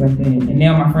and things like that. And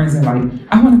now my friends are like,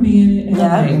 I want to be in it. And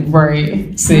I'm like,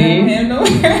 right. See, in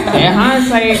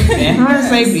hindsight,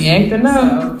 be acting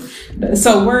up.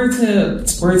 So word to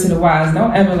the wise,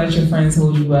 don't ever let your friends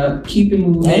hold you up. Keep it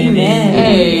moving. Amen.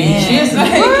 Hey, cheers to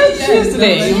that. Cheers to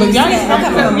that. Look, y'all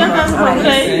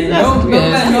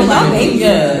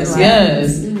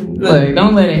yes. Look,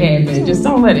 don't let it happen. Just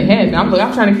don't let it happen. I'm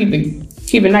trying to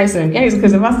keep it nice and engaged,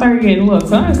 because if I start getting a little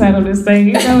tongue-tied on this thing,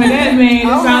 you know what that means. It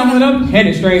sounds like I'm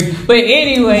headed straight. But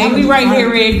anyway, we right here,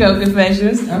 Red Cup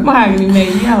Confessions. Mahogany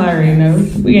Maybe, y'all already know.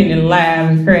 We getting it live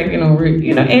and cracking on,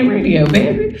 A-Radio,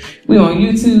 baby. We on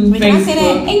YouTube, Facebook. Can I say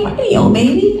that? A-Radio,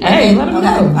 baby. Hey, let them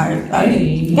know. All right.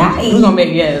 We're gonna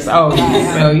make yes. Oh,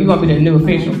 so you gonna be the new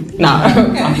official? Nah,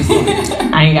 I'm just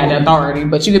kidding. I ain't got the authority,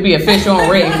 but you could be official on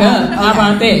Red Cup. How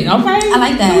about that? Okay. I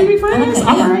like that. Can we be friends?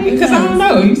 All right. Because I don't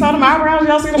know. You saw them eyebrows.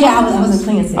 Y'all see them? Yeah, I wasn't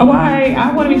playing. Oh,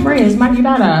 I want to be friends. Mikey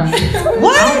Dada.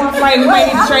 What? We might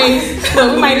need to trade.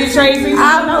 Look, we might need to trade.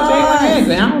 I don't know.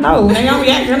 I don't know. They gonna be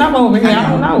acting up over here. I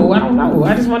don't know.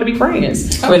 I just want to be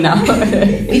friends. But no.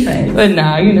 Be friends. But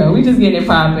nah, we just getting it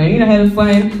popping. Having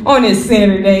fun on this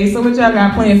Saturday. So what y'all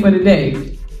got planned for the day?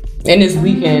 And this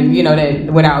weekend,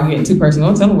 that without getting too personal,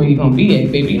 don't tell them where you're going to be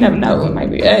at, baby. You never know. It might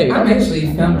be, I'm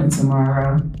actually filming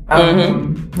tomorrow.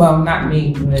 Well, not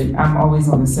me, but I'm always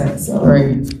on the set, so.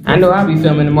 Right. I know I'll be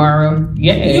filming tomorrow.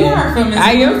 Yeah. You are filming tomorrow.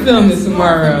 I am filming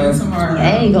tomorrow.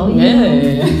 Hey, go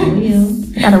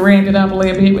yeah. Gotta ramp it up a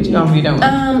little bit. What you gonna be doing?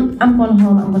 I'm going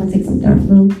home. I'm gonna take some dirt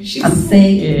flu. I'm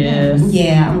sick.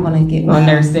 Yeah, I'm gonna get on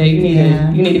nurse day.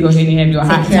 You need to go ahead and have your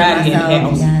hot toddy in the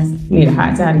house. Guys. You need a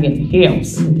hot toddy at the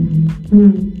house.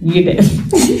 You get that.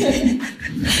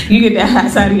 You get that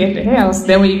hot toddy at the house.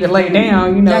 That way you can lay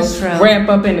down. That's true. Wrap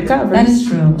up in the covers. That is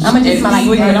true. I'm gonna just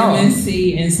sleep it off. Vitamin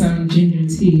C and some ginger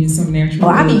tea and some natural.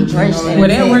 I be drenched. Well,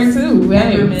 that works too.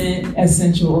 Peppermint,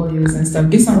 essential oils and stuff.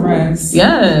 Get some rest.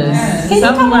 Yes. Can you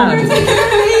come over?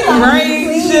 Right.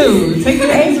 Shoot. Take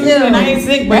your aspirin. I ain't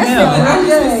sick, but hell. I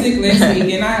was sick last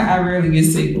week, and I rarely get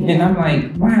sick. And I'm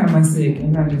like, why am I sick?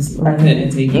 And I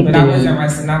couldn't take it. But I wasn't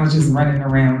resting. I was just running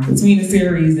around between the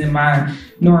series and my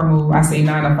normal, I say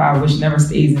 9 to 5, which never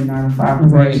stays in 9 to 5.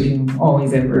 Because actually I'm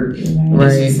always at work. It's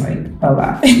just like a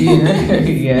lot.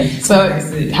 Yeah. So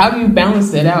how do you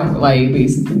balance that out? Like,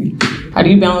 basically, how do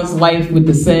you balance life with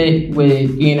the set,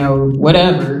 with,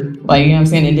 whatever? Like, you know what I'm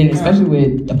saying? And then especially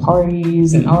with the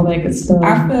parties and all that good stuff.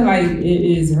 I feel like it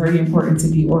is very important to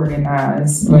be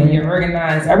organized. When you're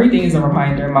organized, everything is a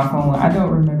reminder in my phone. I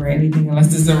don't remember anything unless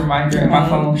there's a reminder in my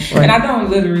phone. And I don't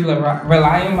literally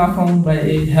rely on my phone, but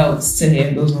it helps to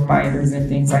have those reminders and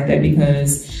things like that,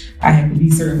 because I have to be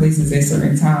certain places at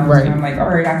certain times. Right. And I'm like, all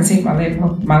right, I can take my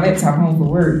laptop home for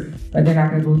work, but then I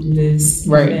can go do this,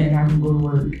 right? And I can go to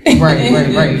work.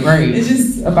 Right. It's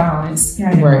just a balance.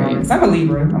 Right. Balance. I'm a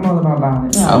Libra. I'm all about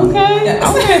balance.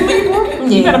 Okay, Libra.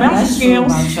 You got a balance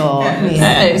skills.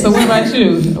 Hey, so what about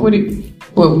you?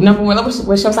 Well, number one,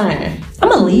 what's your sign?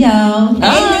 I'm a Leo.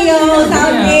 Hey, Leo's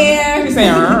out here. You say,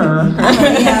 I'm a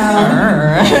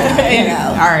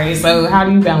Leo. All right, so how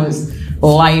do you balance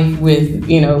life with,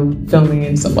 filming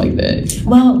and stuff like that?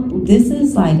 Well, this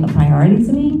is like a priority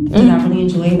to me. And I really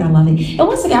enjoy it and I love it. And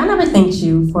once again, I never thanked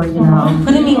you for,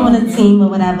 putting me on a team or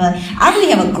whatever. I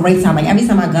really have a great time. Like every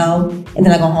time I go and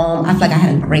then I go home, I feel like I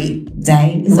had a great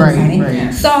day. It's so exciting.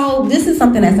 Right. So this is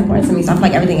something that's important to me. So I feel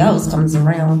like everything else comes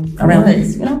around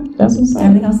this, That's what's up.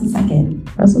 Everything else is second.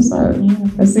 That's what's up. Yeah.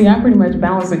 But see, I pretty much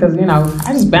balance it because,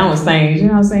 I just balance things. You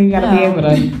know what I'm saying? You gotta be able to.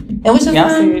 And what's your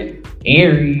sign?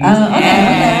 Aries. Okay. I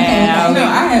have a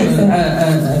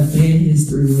bad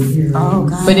history with Aries. Oh,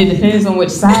 God. But it depends on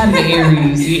which side of the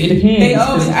Aries. It depends.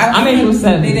 I'm April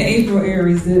 7th. They the April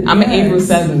Aries. I'm an April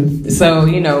 7th. So,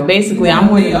 basically I'm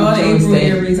one of all the April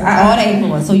Aries. All the April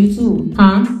ones. So you too.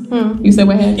 Huh? You said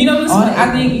what happened?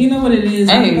 I think, you know what it is?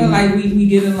 I feel like we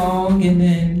get along and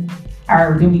then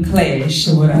we clash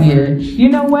or whatever. Yeah. You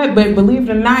know what? But believe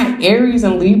it or not, Aries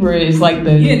and Libra is like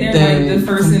they're like the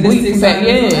first and the sixth.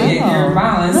 They're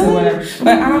balance or whatever.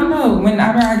 But I don't know.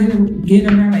 Whenever I get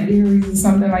around like Aries or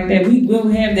something like that, we will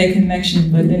have that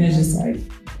connection. But then it's just like,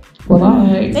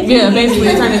 basically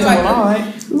it turned into a lot.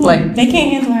 Like they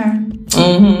can't handle her.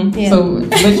 Mm-hmm. Yeah. So,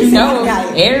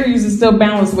 but Aries is still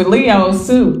balanced with Leos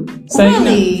too. So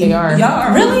really? They are. Y'all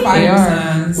are really fire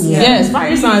signs. Yeah. Yes,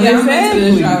 fire signs.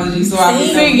 Exactly. Astrology, so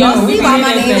see why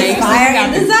my name is Fire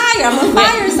and Desire. I'm a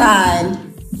fire sign.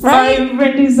 Right? Fire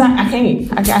and Desire. I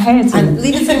can't. I had to.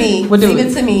 Leave it to me. Leave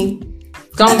it to me.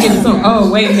 Go and get some. Oh,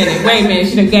 wait a minute.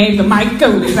 She done gave the mic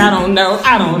coders. I don't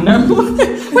know.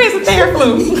 Where's the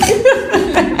Theraflu?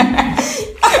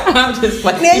 I'm just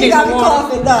like, you got me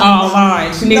coughing, though. Oh,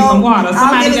 Lord. She needs some water.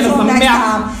 Somebody get her some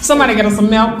milk. Somebody get her some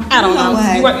milk. I don't know.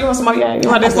 You want some? Yeah, you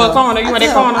want this little corner? You want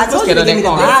that corner? Let's get her that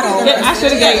corner. I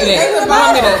should have gave you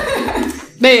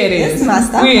that. There it is. This is my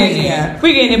stuff.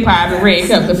 We getting in private red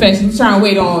cup confession. We trying to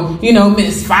wait on,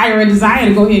 Miss Fire and Desire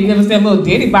to go ahead and give us that little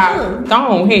ditty bop. Go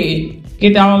on ahead.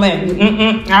 Get all that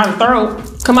out of the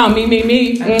throat. Come on, me.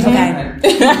 Okay.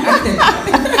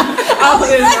 I was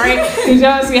right. Because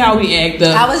y'all see how we act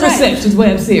up. I was Perceptions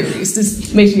web series.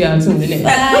 Just make sure y'all tune in.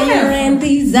 Fire and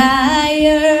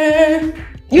Desire.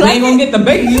 You ain't gonna get the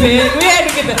baby, man. We had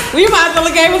to get we might as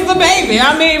well gave us the baby.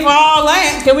 I mean, for all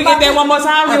that. Can we get that one more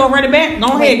time? We gonna run it back?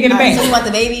 Go ahead, get it back. So you want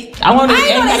the baby? I want to. I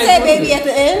know they said baby at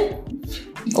the end.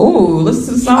 Ooh, listen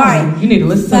to the song. Right. You need to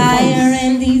listen to the song. Fire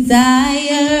and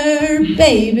Desire,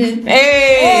 baby.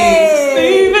 Hey,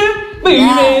 baby.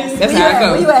 Yes. That's how it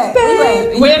goes.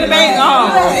 Where the baby?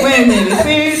 Oh, wait a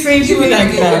minute. See, she was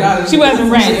acting up. She wasn't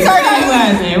ready. She turned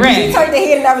the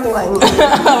head and everything like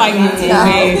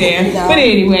But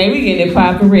anyway, we getting it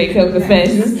poppin' Red Cup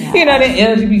Confessions. You know, that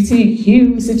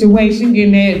LGBTQ situation,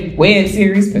 getting that web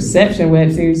series, Perception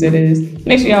web series it is.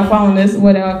 Make sure y'all following us,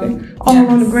 whatever. All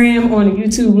on the gram, on the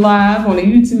YouTube live, on the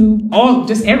YouTube, all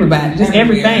just everybody, just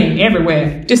everything,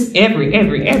 everywhere, just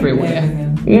everywhere.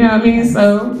 You know what I mean?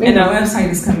 So and the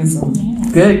website is coming soon.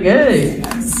 Good.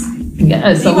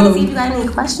 Yes. So you want to see if you got any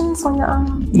questions on your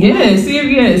own? Yeah. See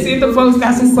if the folks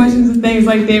got some questions and things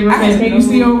like that. Can you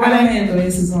see over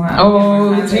there?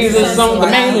 Oh, Jesus on the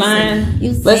main line.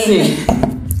 Let's see.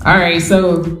 All right.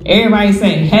 So everybody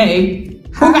saying, hey.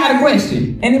 Who got a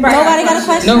question? Nobody got a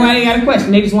question? Nobody got a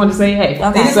question. They just want to say hey.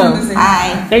 Okay.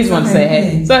 They just want to say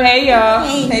hey. So hey y'all.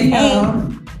 Hey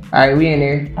y'all. All right, we in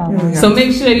there. So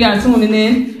make sure y'all tuning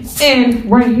in. And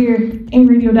right here,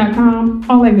 aradio.com,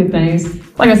 all that good things.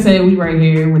 Like I said, we right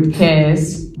here with the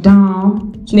cast.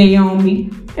 Dom, Naomi,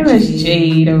 and Miss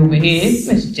Jade over here.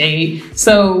 Miss Jade.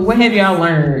 So what have y'all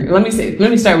learned? Let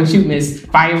me start with you, Miss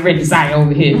Fire Red Desire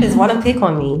over here. You just want to pick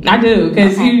on me. I do,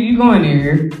 because you going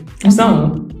there.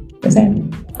 So, what's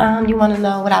happening? You want to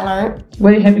know what I learned?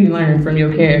 What have you learned from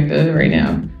your character right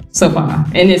now, so far?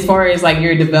 And as far as like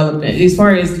your development, as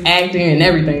far as acting and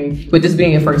everything, with this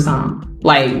being your first time,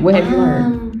 like what have you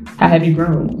learned? How have you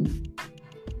grown?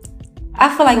 I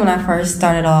feel like when I first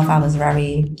started off, I was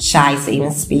very shy to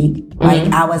even speak.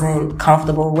 Like I wasn't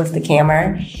comfortable with the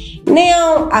camera.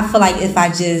 Now I feel like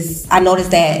I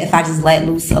noticed that if I just let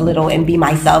loose a little and be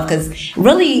myself, because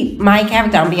really my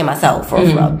character, I'm being myself for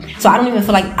real. So I don't even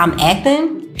feel like I'm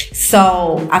acting.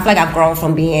 So I feel like I've grown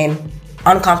from being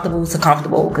uncomfortable to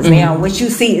comfortable, because now what you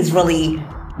see is really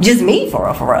just me for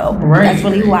real. Right. That's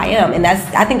really who I am, and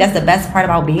I think that's the best part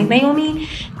about being Naomi,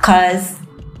 because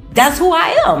that's who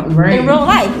I am in real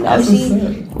life. You know,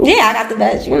 I got the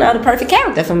best, the perfect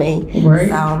character for me. Right.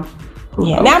 So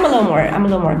yeah, now I'm a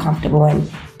little more comfortable and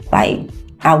like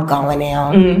outgoing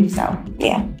now. Mm-hmm. So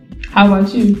yeah. How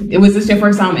about you? Was this your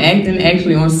first time acting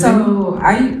actually on screen?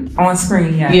 So on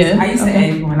screen, yes. Yeah. I used to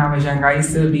act when I was younger. I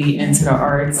used to be into the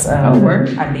arts.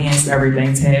 I danced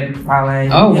everything, tap, ballet,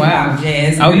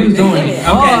 jazz. Oh, you was doing it.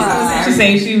 Okay. She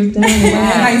said she was doing it.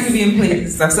 I used to be in plays and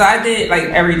stuff. So I did like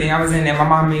everything. I was in there. My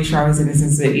mom made sure I was in it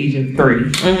since the age of 3.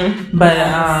 Mm-hmm. But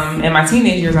in my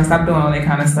teenage years, I stopped doing all that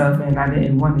kind of stuff, and I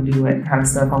didn't want to do that kind of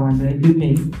stuff. I wanted to do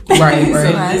me. Right.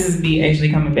 So this is me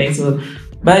actually coming back to it.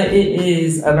 But it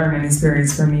is a learning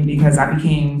experience for me because I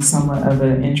became somewhat of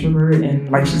an introvert, and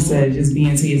like she said, just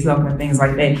being to yourself and things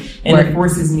like that. And it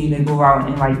forces me to go out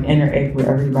and like interact with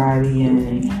everybody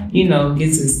and,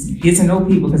 get to know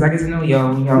people, because I get to know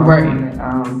y'all when y'all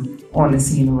on the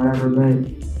scene or whatever. But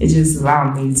it just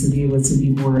allowed me to be able to be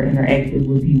more interactive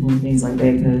with people and things like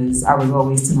that, because I was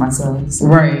always to myself. So.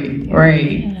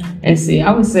 Right. And see, I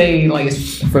would say, like,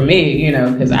 for me,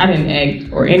 because I didn't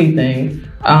act or anything.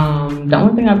 The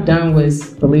only thing I've done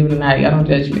was, believe it or not, y'all don't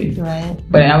judge me. Right.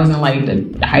 But I was in like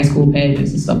the high school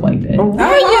pageants and stuff like that. Were you?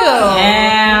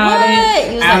 Yeah.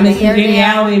 What? I was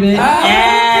congeniality, bitch.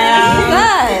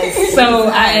 Yeah. So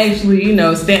I actually,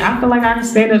 I feel like I can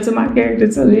stand up to my character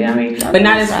too. You know what I mean? But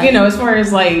not as, as far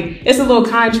as like, it's a little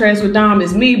contrast with Dom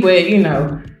as me, but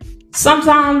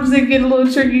sometimes it get a little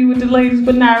tricky with the ladies,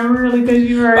 but not really, because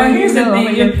you already here's the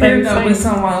thing, you're paired up with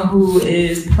someone who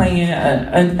is playing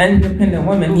an independent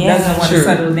woman who doesn't want to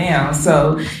settle down.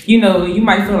 So, you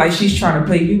might feel like she's trying to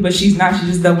play you, but she's not. She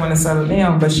just doesn't want to settle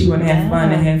down, but she want to have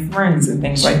fun and have friends and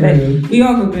things like that. We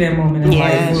all go through that moment in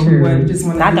life where we just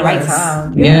want to not the right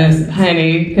time. Yes,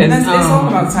 honey. And it's all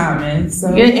about time, man. So,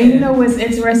 and what's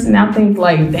interesting? I think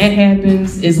like that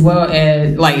happens as well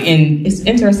as and it's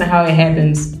interesting how it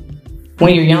happens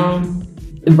when you're young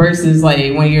versus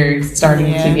like when you're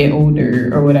starting to get older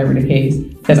or whatever the case.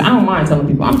 Because I don't mind telling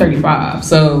people I'm 35.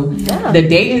 So the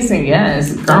dating scene,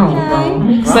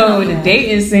 grown. So the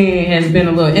dating scene has been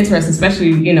a little interesting,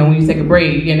 especially, when you take a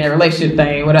break, you get in that relationship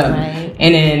thing, whatever. Right.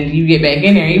 And then you get back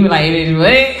in there and you be like,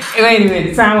 wait a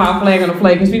minute, time out, flag on the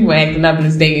flag, because people are acting up in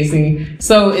this dating scene.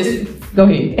 So go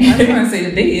ahead. I was going to say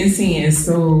the dating scene is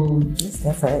it's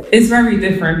different. It's very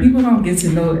different. People don't get to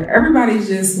know it. Everybody's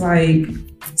just like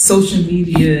social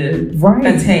media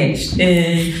attached,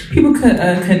 and people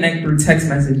connect through text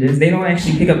messages. They don't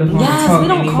actually pick up the phone and talk. We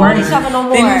don't call each other no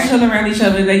more. They don't chill around each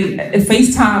other.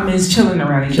 FaceTime is chilling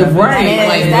around each other.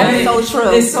 That is so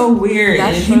true. It's so weird.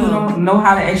 And people don't know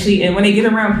how to actually, and when they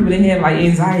get around people, they have like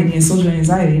anxiety and social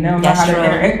anxiety. They don't know how to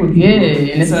interact with people.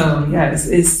 Yeah. So yes,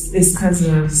 it's because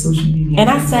of social media. And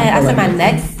I said my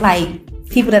next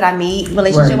people that I meet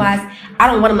relationship wise, I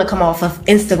don't want them to come off of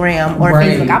Instagram or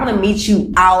Facebook. I want to meet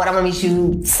you out. I want to meet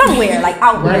you somewhere like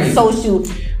out there, social.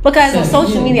 Because on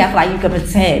social media, I feel like you can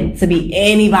pretend to be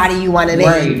anybody you want to be.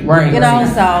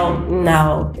 So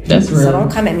no. That's real. So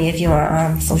don't come at me if you're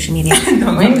on social media. We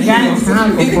ain't got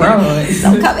time for frauds.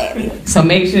 Don't come at me. So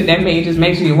make sure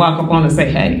you walk up on and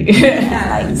say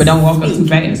hey. But don't walk up too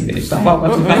fast, bitch. Don't walk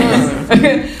up too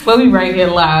fast. But we right here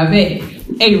live at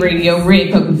A-Radio,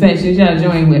 Red Cup Confessions. Y'all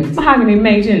joined with Mahogany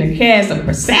Major and the cast of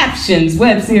Perceptions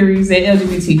web series at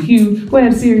LGBTQ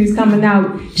web series coming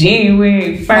out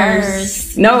January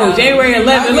 1st. No, January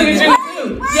 11th. Look at you.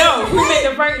 Yo, who made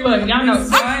the first? Look, y'all know.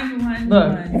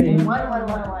 Look.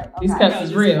 These cups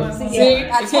is real. See,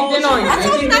 it kicked in on you.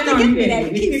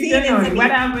 It kicked in on you.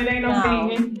 Whatever, it ain't no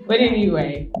thinking. But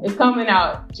anyway, it's coming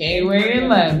out January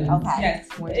 11th. Okay. Yes.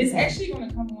 It's actually going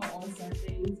to come on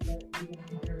Sundays, but we're going to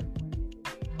cover it.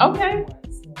 Okay.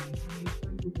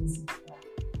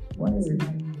 All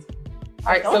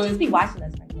right, so just be watching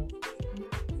us right now.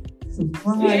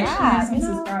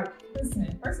 Subscribe.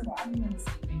 Listen, first of all, I just want to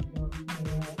say thank you.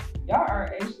 Y'all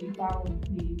are actually following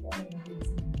me.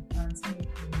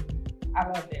 I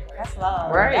love that. Right? That's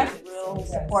love. Right. That's real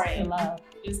support and love.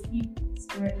 Just keep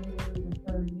spreading the word and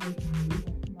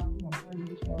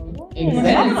referring you.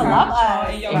 Exactly. Love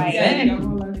us. Y'all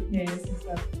gonna love the cast and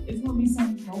stuff. It's gonna be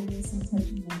some moments, some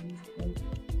touching moments.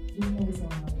 You know it's all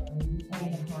about you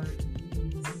playing a part.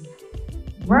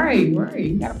 Right.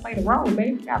 You gotta play the role,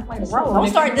 baby. You gotta play the role. Don't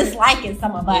start disliking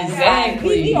some of us.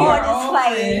 Exactly. We all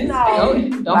display.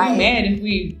 Don't be mad if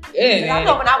we. I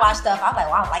know when I watch stuff, I'm like,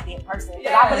 well, I don't like that person.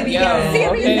 I really be getting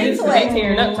serious into it. They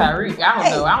tearing up Tyreek. I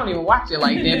don't know. I don't even watch it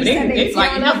like that, but they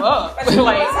lighting him up. But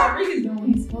Tyreek is doing what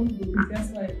he's supposed to do. That's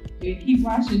what They keep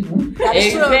watching them.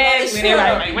 That's true. That's Exactly. true.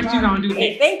 They're like, what you gonna do They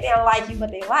next? think they don't like you, but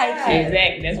they like you.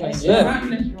 Exactly. That's what it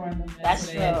looks.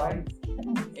 That's true.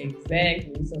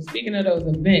 Exactly. So speaking of those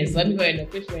events, let me go ahead and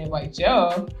officially invite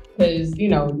y'all because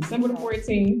December the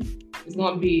 14th is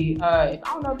going to be. I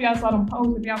don't know if y'all saw them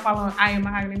posts. If y'all following I Am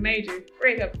Mahogany Major,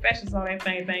 Break Up Professionals on that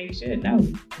thing, you should know.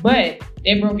 But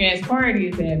that broke ass party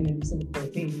is happening December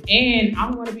 14th, and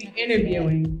I'm going to be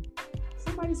interviewing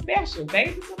somebody special,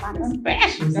 baby. Somebody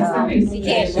special. We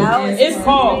can't know. It's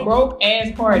called Broke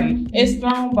Ass Party. It's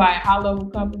thrown by High Level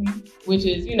Company, which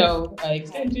is, an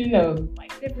extension of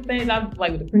like different things. I'm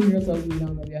like with the Pretty Girl Social, you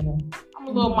don't know, y'all know. I'm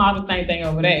a little model thing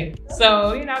over there.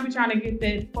 So, I be trying to get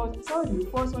that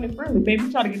 420 friendly,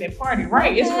 baby. Trying to get that party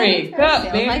right. It's red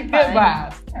cup, baby. Like good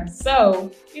vibes.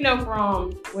 So,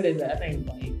 from, what is it? I think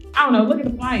like, I don't know, look at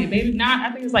the flyer, maybe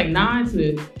I think it's like 9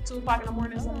 to 2 o'clock in the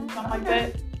morning, something like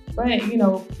that. But, make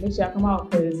sure y'all come out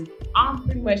because I'm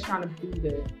pretty much trying to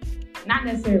be not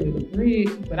necessarily the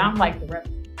bridge, but I'm like the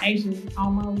representation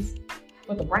almost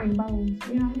for the rainbows.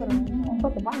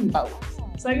 For the rainbows.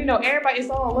 So, everybody, it's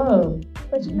all love.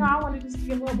 But, I want to just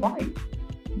be a little bright.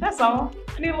 That's all.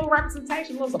 I need a little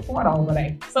representation, a little support over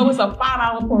there. So it's a $5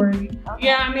 party. You know what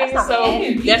I mean?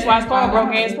 So that's why it's called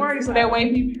Broke Ass Party. So that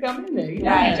way people come in there.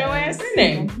 Get your ass in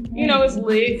there. It's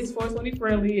lit. It's 420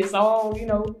 friendly. It's all,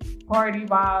 party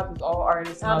vibes. It's all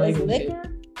artists. Is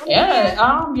liquor?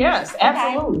 Yeah. Yes.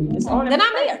 Absolutely. Okay. It's on. Then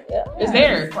I'm there. Yeah. It's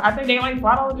there. I think they like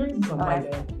 $5 drinks or something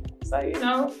like that. So,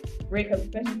 Red Cup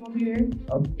Professionals gonna be there.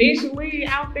 Officially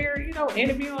out there,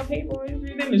 interviewing people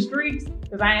in the streets.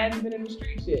 Because I haven't been in the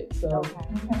streets yet. So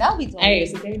that'll be dope. Hey,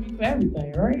 it's a debut for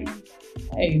everything, right?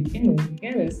 Hey,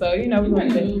 beginning. So, we're gonna do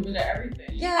a little bit of everything.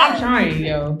 Yeah. I'm trying,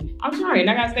 I'm trying.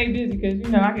 I gotta stay busy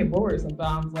because, I get bored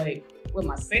sometimes, like with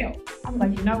myself. I'm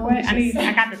like, you know what?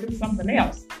 I got to do something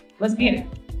else. Let's get it.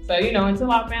 So,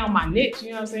 until I found my niche,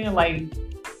 you know what I'm saying? Like,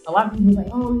 a lot of people was like,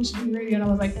 oh, you should be radio. And I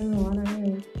was like, oh, I don't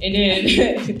know. And then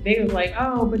they was like,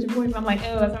 oh, but your voice. I'm like,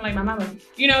 oh, that sounds like my mama.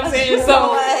 You know what I'm saying?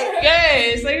 So,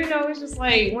 yeah. So, it's just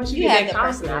like, once you get that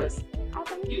confidence.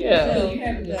 Yeah. You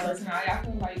have a good personality. I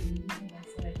feel like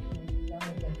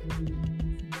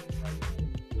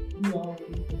when you always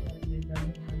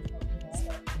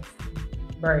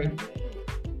right.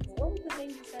 What was the thing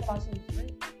you said about your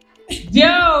drink? Yo,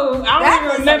 I don't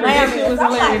even remember. That shit was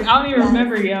hilarious. I don't even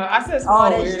remember, yo. I said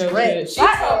some weirdo shit.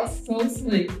 She's so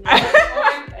slick.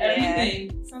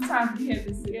 Everything. Sometimes we have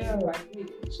to sit there like, wait,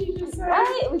 she just said.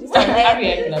 Right? We just I be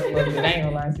acting up a little bit. I ain't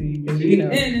gonna lie to you. Because,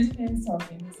 And this pen's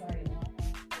talking. It's like,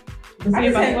 but see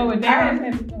if I slow it down.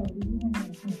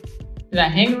 Did I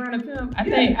hang around a pimp?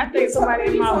 I think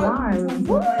somebody in my line.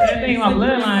 I think my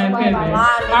bloodline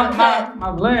pimping.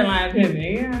 My bloodline pimping.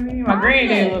 You know what I mean? My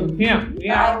granddad was a pimp.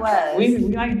 Yeah, we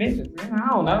like bitches. I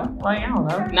don't know. I don't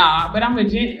know. Nah, but I'm the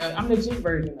gent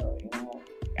version though.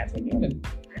 Gotta take care of it.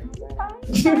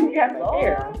 You gotta take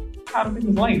care. How the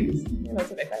bitches ladies,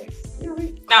 to their face.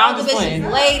 Nah, I'm just playing.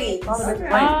 Ladies.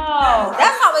 Oh,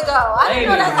 that's how it go. I didn't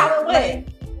know that's how it went.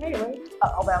 Hey, ladies.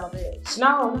 Obama bitch.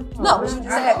 No, but you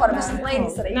said call the bitches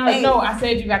ladies so they No, I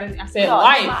said you gotta. I said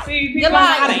life. See, people know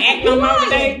how to act on my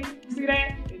day. You see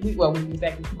that? We was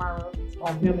acting tomorrow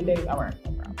on filming days. All right,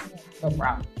 no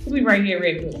problem. Cause we right here,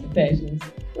 Red Cup Professionals.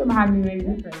 We're Mahogany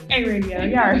Major. Hey, radio,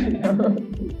 y'all already know.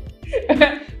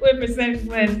 With Perception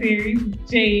Last Series,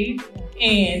 Jade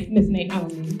and Miss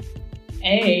Naomi,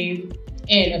 and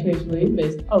officially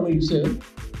Miss Alicia,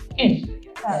 and.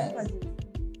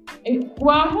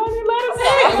 Well, honey, let him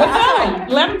say it.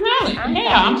 Let him tell it.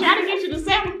 Yeah, I'm trying to get you to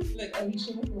 7. Look,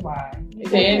 Alicia with the Y.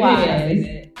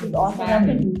 It's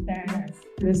awesome.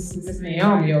 This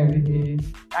Naomi over here.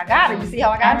 I got it. You see how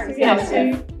I got her?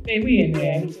 See, we in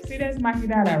there. See, that's Mikey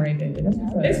Dada right there. That's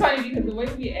what's up. It's funny because the way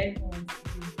we act on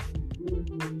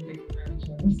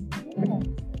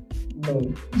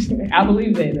I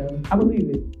believe that though. I believe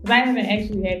it. Because I haven't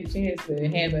actually had the chance to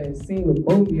have a scene with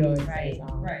both of y'all at the same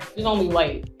time. Right. There's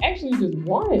only actually just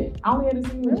one. I only had a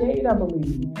scene with Jade, I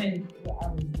believe. And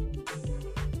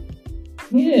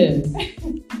yeah.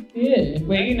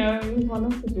 But it was one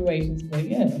of those situations. But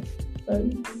yeah. So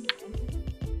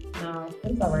no,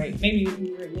 it's all right. Maybe if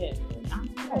we were again. I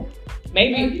don't know.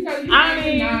 Maybe I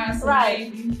mean,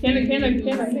 right? Can I get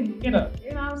up?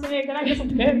 You know what I'm saying? Can I get some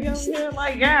video here?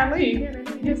 Like, golly, can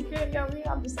I get some video here?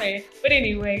 I'm just saying. But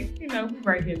anyway, we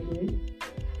right here with it.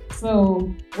 So,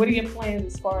 what are your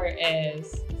plans as far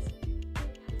as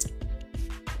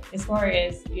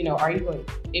are you going?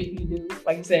 If you do,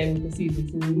 like you said, with the season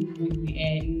 2, will you be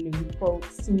adding new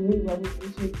folks to it? What was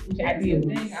your idea? I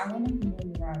want to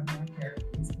familiarize my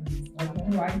characters. Like,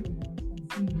 who I can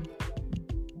see.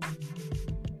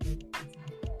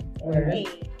 Hey.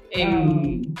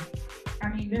 I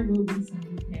mean, there will be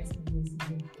some cancer.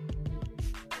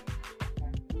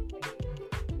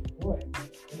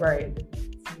 Right.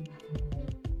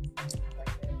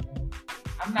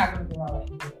 I'm not gonna go out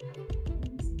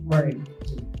like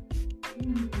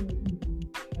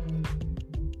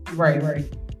Right.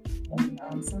 Right.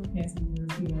 Some cancer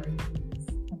people are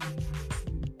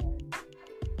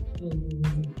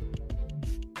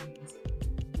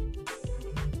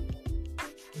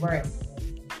Right.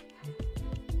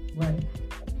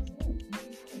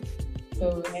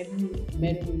 So have you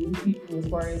met any new people as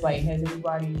far as like, has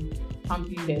anybody come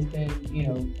to you that's been, you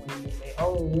know, when you say,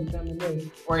 oh, what's them to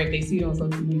do? Or if they see it on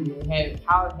social media,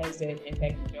 how has that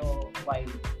impacted your like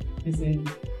this in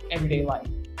everyday life?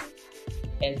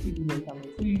 As people been coming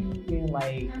to you and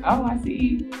like, oh, I see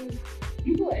you.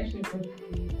 People actually approach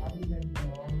me. I was like,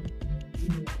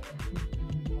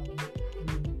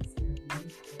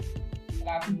 a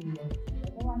lot of people like,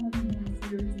 oh, I know you're in the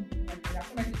series and things like that. I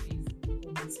feel like it's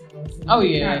easy. Oh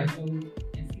yeah.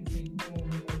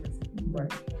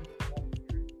 Right.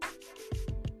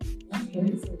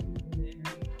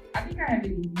 I think I have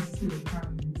been used to the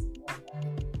comments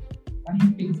on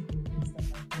Facebook and stuff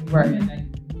like that. Right. And like,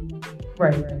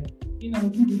 Right. You know,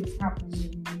 people just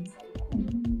compliment me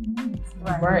and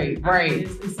stuff. Right.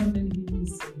 It's something to be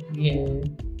used to. Yeah.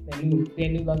 That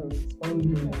new level of exposure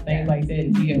and things like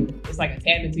that. To your, it's like a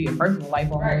tap into your personal life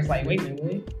almost. Right. Like, wait a minute,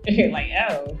 what? Like,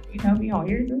 oh, you know me on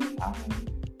here too? Oh.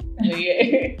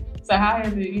 Yeah. So how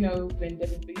has it, you know, been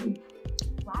different for you?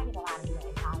 Well, I get a lot of people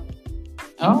in college.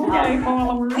 Oh, okay,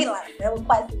 followers. I get a lot of real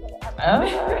questions or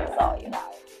whatever. So, you know,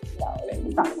 it's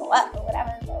starting to go up or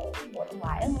whatever. So, people are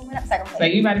like, oh, whatever. So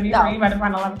you better be friends. You better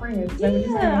find a lot of friends. Yeah,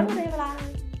 I'm gonna have a lot of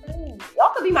friends.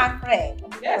 Y'all could be my friend.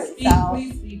 Yes,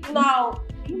 please speak. You know,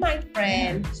 be my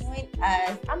friend. Join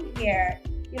us. I'm here.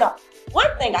 You know, one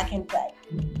thing I can say,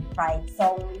 right?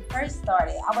 So when we first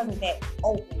started, I wasn't that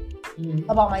open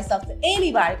about myself to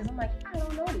anybody because I'm like, I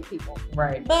don't know these people.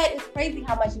 Right. But it's crazy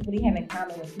how much you really have in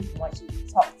common with people once you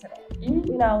talk to them.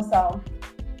 You know, so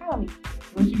I don't need.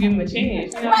 Once you give them a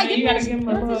chance, you know, right, you gotta give them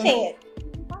a little chance.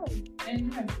 And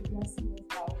you have to bless them as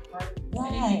well, right?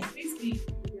 Yes. And they speak,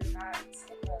 you're not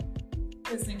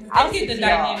listen, because I'll they get the see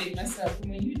y'all. dynamic messed up.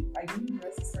 When you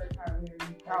dress a certain kind of way,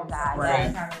 Oh, God, right.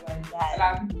 yes. Kind of like Yes. a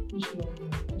lot of people push you over.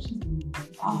 Oh, she's moving.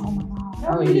 Oh my God. No,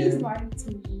 Oh, it yeah. is like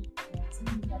to me.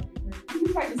 You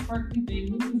like the sparkly thing.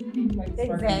 You like the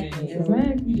sparkly Exactly. thing.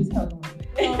 Exactly. You just held on to it.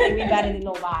 You don't think we better than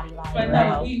nobody. Like, But Right.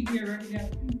 no, we're ready to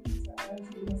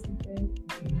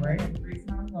Right.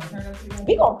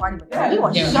 we gonna party with them. We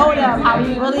gonna Yeah. show them how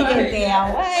we really get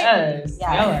down. What? Yes.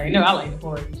 Yeah. Y'all already know I like the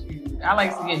party. Shoot. I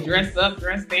like to get dressed up,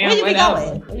 dressed down, Where you be whatever.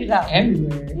 going? Where you go?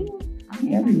 Everywhere. I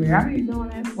be everywhere. I be doing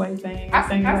that sway thing. I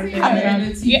things see like her that.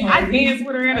 at the tea Yeah, I party. danced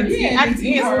with her at a tea. I danced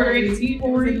with her at a tea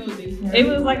party. It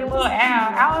was like a little owl.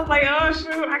 I was like, oh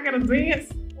shoot, I gotta dance.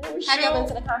 Oh, Have you shoot. ever been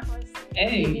to the conference?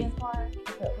 Hey. The dance part?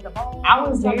 With the bowl? I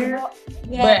was there,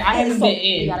 but I haven't been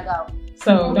in. You gotta go.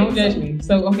 So don't judge me.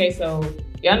 So okay, so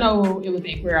y'all know it was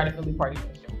a Queer Out of Philly party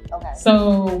show. Okay.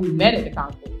 So we met at the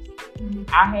conference.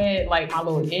 I had like my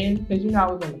little end because you know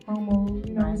I was in the promo,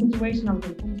 you know, situation. I was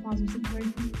in the promo sponsor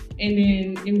situation, and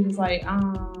then it was just like,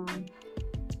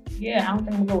 yeah, I don't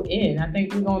think I'm gonna go in. I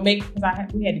think we're gonna make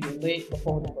because we had to get lit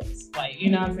before the bus. Like, you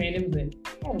know what I'm saying? It was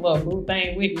a little cool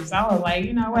thing with me, so I was like,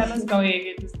 you know what? Let's go ahead and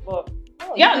get this book.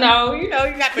 Oh, Y'all know, you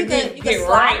got to get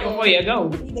right before you go.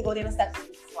 You can go down the steps and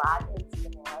slide into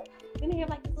the bar. Then they have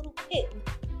like this little pit.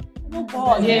 Little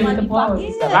ball. Yeah, with the balls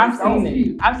and stuff. I've seen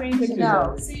it. I've seen pictures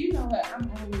of it. See, you know what?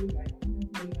 I'm always like,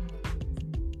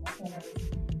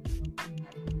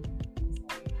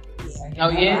 Oh,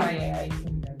 yeah?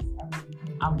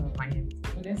 I love Miami.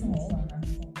 But that's not fun.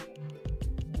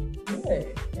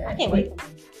 Good. I can't wait.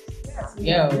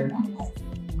 Yo.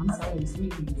 I'm so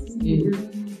sweet.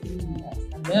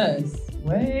 Yes.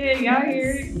 Well, y'all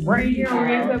hear it. Right here on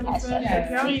Red Cup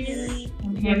Confessions. Y'all hear it.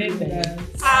 We getting this thing.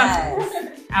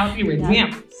 Out here with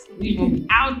Jampers. We gonna be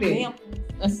out there.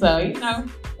 So, you know,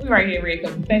 we right here at Red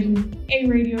Cup Confessions,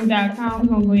 aradio.com. We're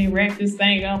gonna go ahead and wrap this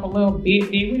thing up a little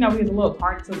bit. We know there's a little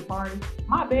party to the party.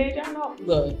 My bad, y'all know.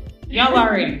 Look, y'all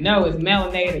already know it's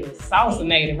melanated and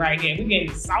salsinated right here. We getting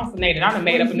salsinated. I done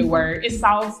made up a new word. It's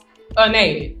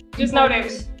salsinated. Just know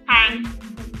that. Hi.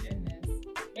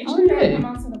 Make sure you come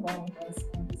out to the ball with us.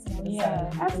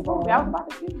 Yeah, absolutely. I was about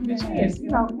to give you the chance. You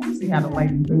know, you see how the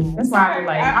ladies do. That's why I be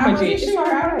like, I'm a jet.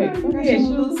 Yeah,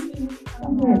 shoes.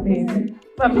 I'm good, baby.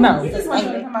 But no. We just want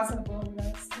you to come out to the ball with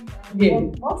us. Yeah.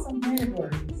 Both some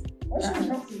categories. What's your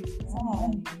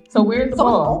trophy? So where's the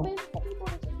ball?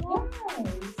 Open?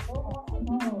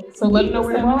 No, So let them know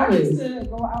where the ball I used is. to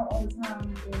go out all the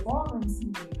time. The ballroom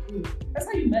scene. That's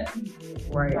how you met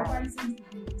people. Right. Nobody seems to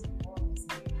be into the ballroom scene.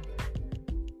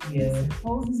 Yeah.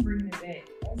 Pose is bringing it back.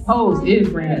 Pose is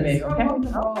bringing it back. Okay.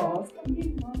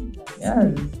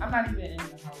 Yes. I'm not even in the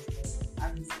house. But I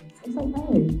just. It's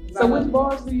okay. So which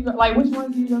bars do you go? Like which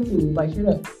ones do you go to? Like straight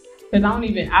up. Because I don't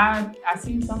even. I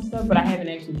see some stuff, but I haven't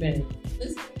actually been.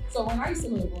 So when I used to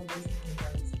live on this.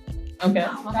 Okay.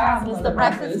 It's the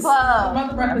Breakfast Club.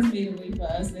 Mother Breakfast made a way for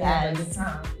us. They had a good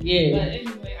time. Yeah. But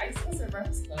anyway, I used to go to the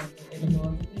Breakfast Club in the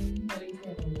north. And you know, they used to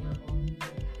have a war on.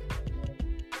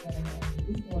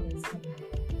 This one is coming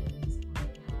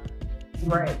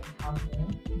up. Right.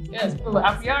 Yes,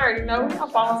 but if you already know, I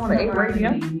follow on the 8 radio.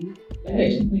 Yeah,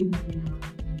 she plays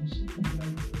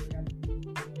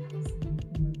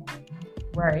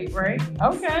Right.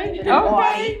 Okay.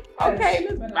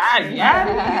 Listen,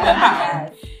 yeah.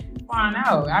 Find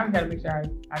out. I gotta make sure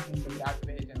I can get it out the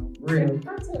bed. Real.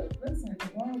 Listen, the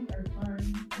walls are fun.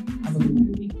 I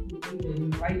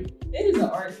believe like it is an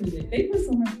art to it. They put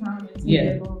so much time into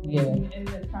it. And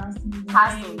the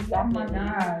costumes. Oh my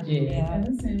gosh. Yeah. And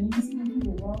listen, when you see when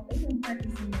people walk, they've been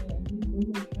practicing it and do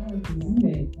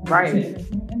that. Right.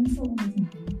 And it's so amazing.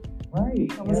 Right.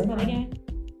 What's it called again?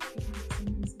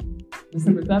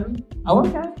 December 7th? Oh,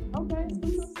 okay.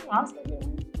 I'll still get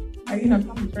one. You know,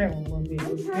 I'm traveling a little bit,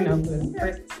 you know, for the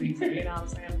Christmas season, you know what I'm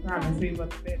saying? I'm trying to see what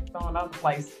they're throwing other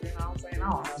places, you know what I'm saying? I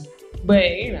don't know.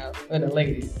 But, you know, for the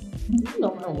ladies, you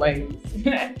know, no ladies.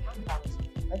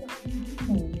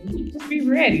 Just be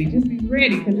ready,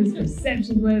 because it's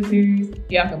Perception Web Series.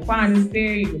 Y'all can find us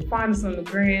there. You can find us on the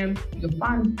gram. You can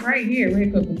find us right here,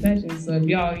 Red Cup Confessions. So if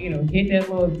y'all, you know, hit that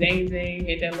little ding,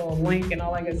 hit that little link and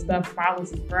all that good stuff, follow,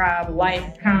 subscribe,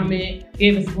 like, comment,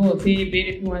 give us a little tidbit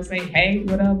if you want to say, hey,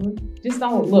 whatever. Just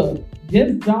don't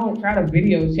try to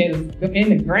video chat us in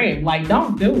the gram. Like,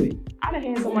 don't do it. I done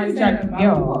had somebody try to,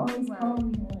 yo.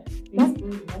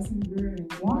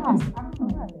 Wow.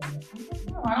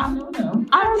 I don't know.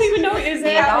 I don't even know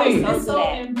exactly. It's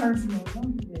so impersonal.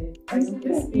 Don't do that.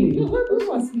 We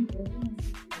want to speak that.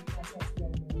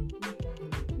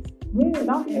 Yeah,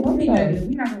 don't be negative.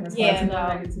 We're not going to respond to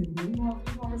negativity. We're going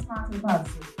to respond to the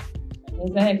positive.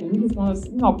 Exactly. We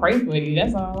gonna pray for you.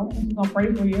 That's all. We're gonna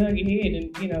pray for you, hug your head,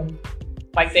 and you know,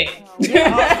 like that. We're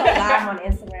also live on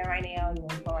Instagram right now.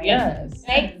 Yes.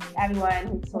 Thanks everyone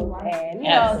who tuned in. You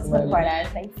know, support us.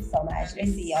 Thank you so much. We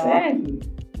see y'all. Exactly.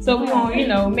 So we gonna, you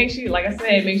know, make sure, like I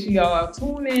said, make sure y'all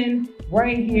tune in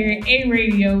right here, A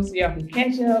Radio, so y'all can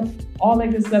catch up. All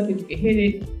that good stuff. If you can hit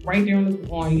it right there on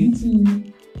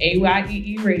YouTube,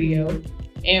 AYEE Radio.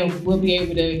 And we'll be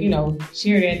able to, you know,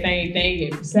 share that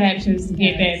get perceptions to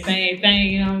get that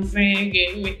thing, you know what I'm saying?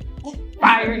 Get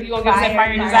fire. You gonna get that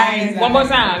fire in his eyes. One more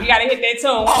time. You gotta hit that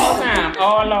tune one more time.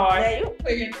 Oh,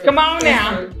 Lord. Come on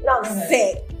now. No,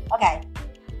 sick. Okay.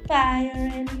 Fire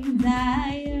and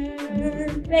desire.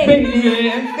 Baby.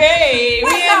 Hey, we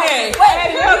in there.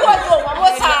 Wait, we're gonna do it one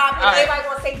more time. Right. Everybody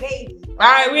gonna say baby. All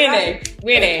right, we in there.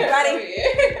 Ready?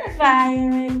 Fire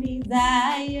and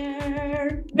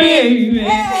desire. Baby.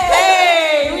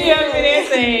 Hey, we up in there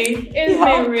saying, it's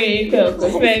my Red Cup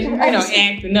Confession. You know,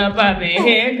 acting up in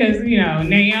here because, you know,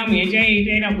 Naomi and Jade,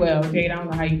 Jade, I don't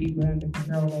know how you keep it under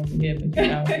control over here, but, you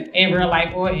know, in real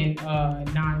life or in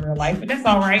non-real life. But that's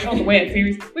all right. On the web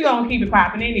series, we're going to keep it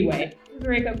popping anyway.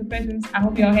 Red Cup Confessions. I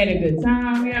hope y'all had a good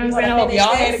time. You know what I'm saying? I hope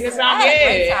y'all had a good time.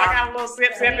 Yeah. I got a little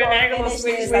sip in there, a little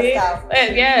sweet.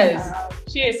 Yes.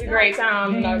 Cheers, a great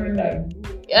time and everything.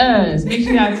 Yes. Make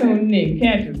sure y'all tune in.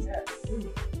 Catch us.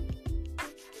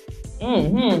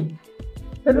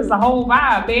 Because it's a whole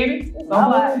vibe, baby. It's a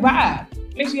whole vibe.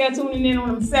 Make sure y'all tuning in on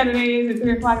them Saturdays at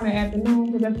 3 o'clock in the afternoon,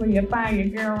 because that's where you find your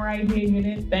girl right here and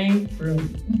get that thing through.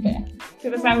 Okay.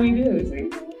 Because that's how we do it.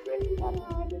 See?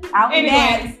 I'll be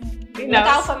back. You know. Look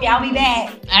out for me. I'll be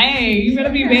back. Hey, you better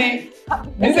be back.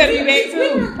 You better be back too.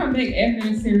 We're gonna come back after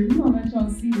the series. We're gonna let y'all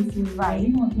see the series. Right.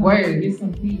 We're gonna come back and get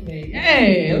some feedback.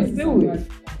 Hey, let's do it.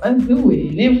 Let's do it.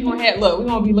 And then we're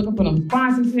gonna be looking for them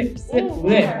sponsorship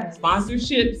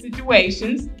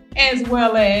situations, as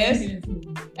well as,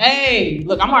 hey,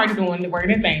 look, I'm already doing the word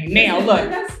that thing. Now, look.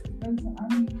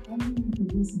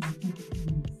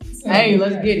 Hey,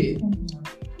 let's get it.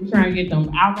 We trying to get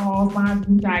them alcohol sponsors.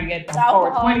 We trying to get them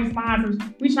 420 sponsors.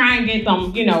 We trying to get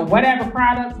them, you know, whatever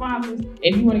product sponsors.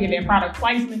 If you want to get their product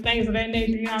placement, things of that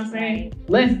nature, you know what I'm saying?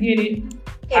 Let's get it.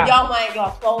 If y'all want your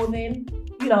clothing,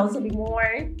 you know, to be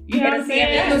worn, you know what I'm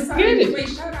saying? Let's get it. Wait,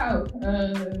 shout out.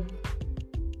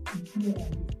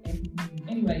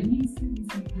 Anyway, he sent me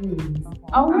some clothes.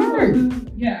 Oh,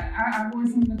 word. Yeah, I wore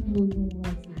some of the clothes on the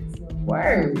website. So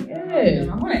word.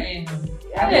 Yeah. I want to add them.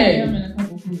 I am in a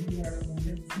couple groups where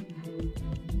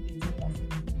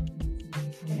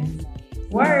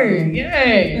Word,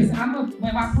 yeah.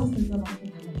 When I post this up,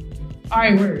 All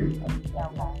right, word.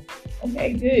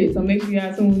 Okay, good. So make sure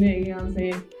y'all tune in, you know what I'm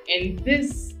saying? And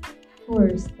this, of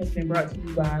course, has been brought to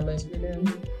you by Let's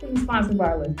Freedom. It's sponsored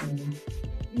by Let's Freedom.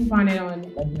 You can find it on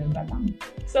letsfreedom.com.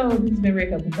 So this has been Red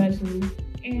Cup Confessions,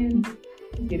 and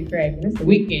let's get it cracking. It's the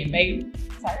weekend, baby.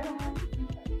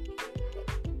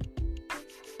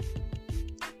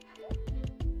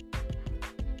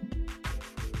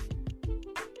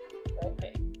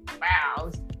 Okay.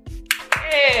 Wow.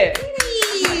 Yeah.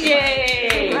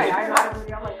 Yay.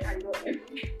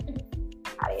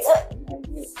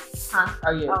 Huh?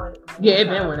 Oh yeah. Yeah, it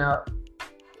been went out.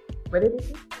 What did it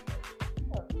do?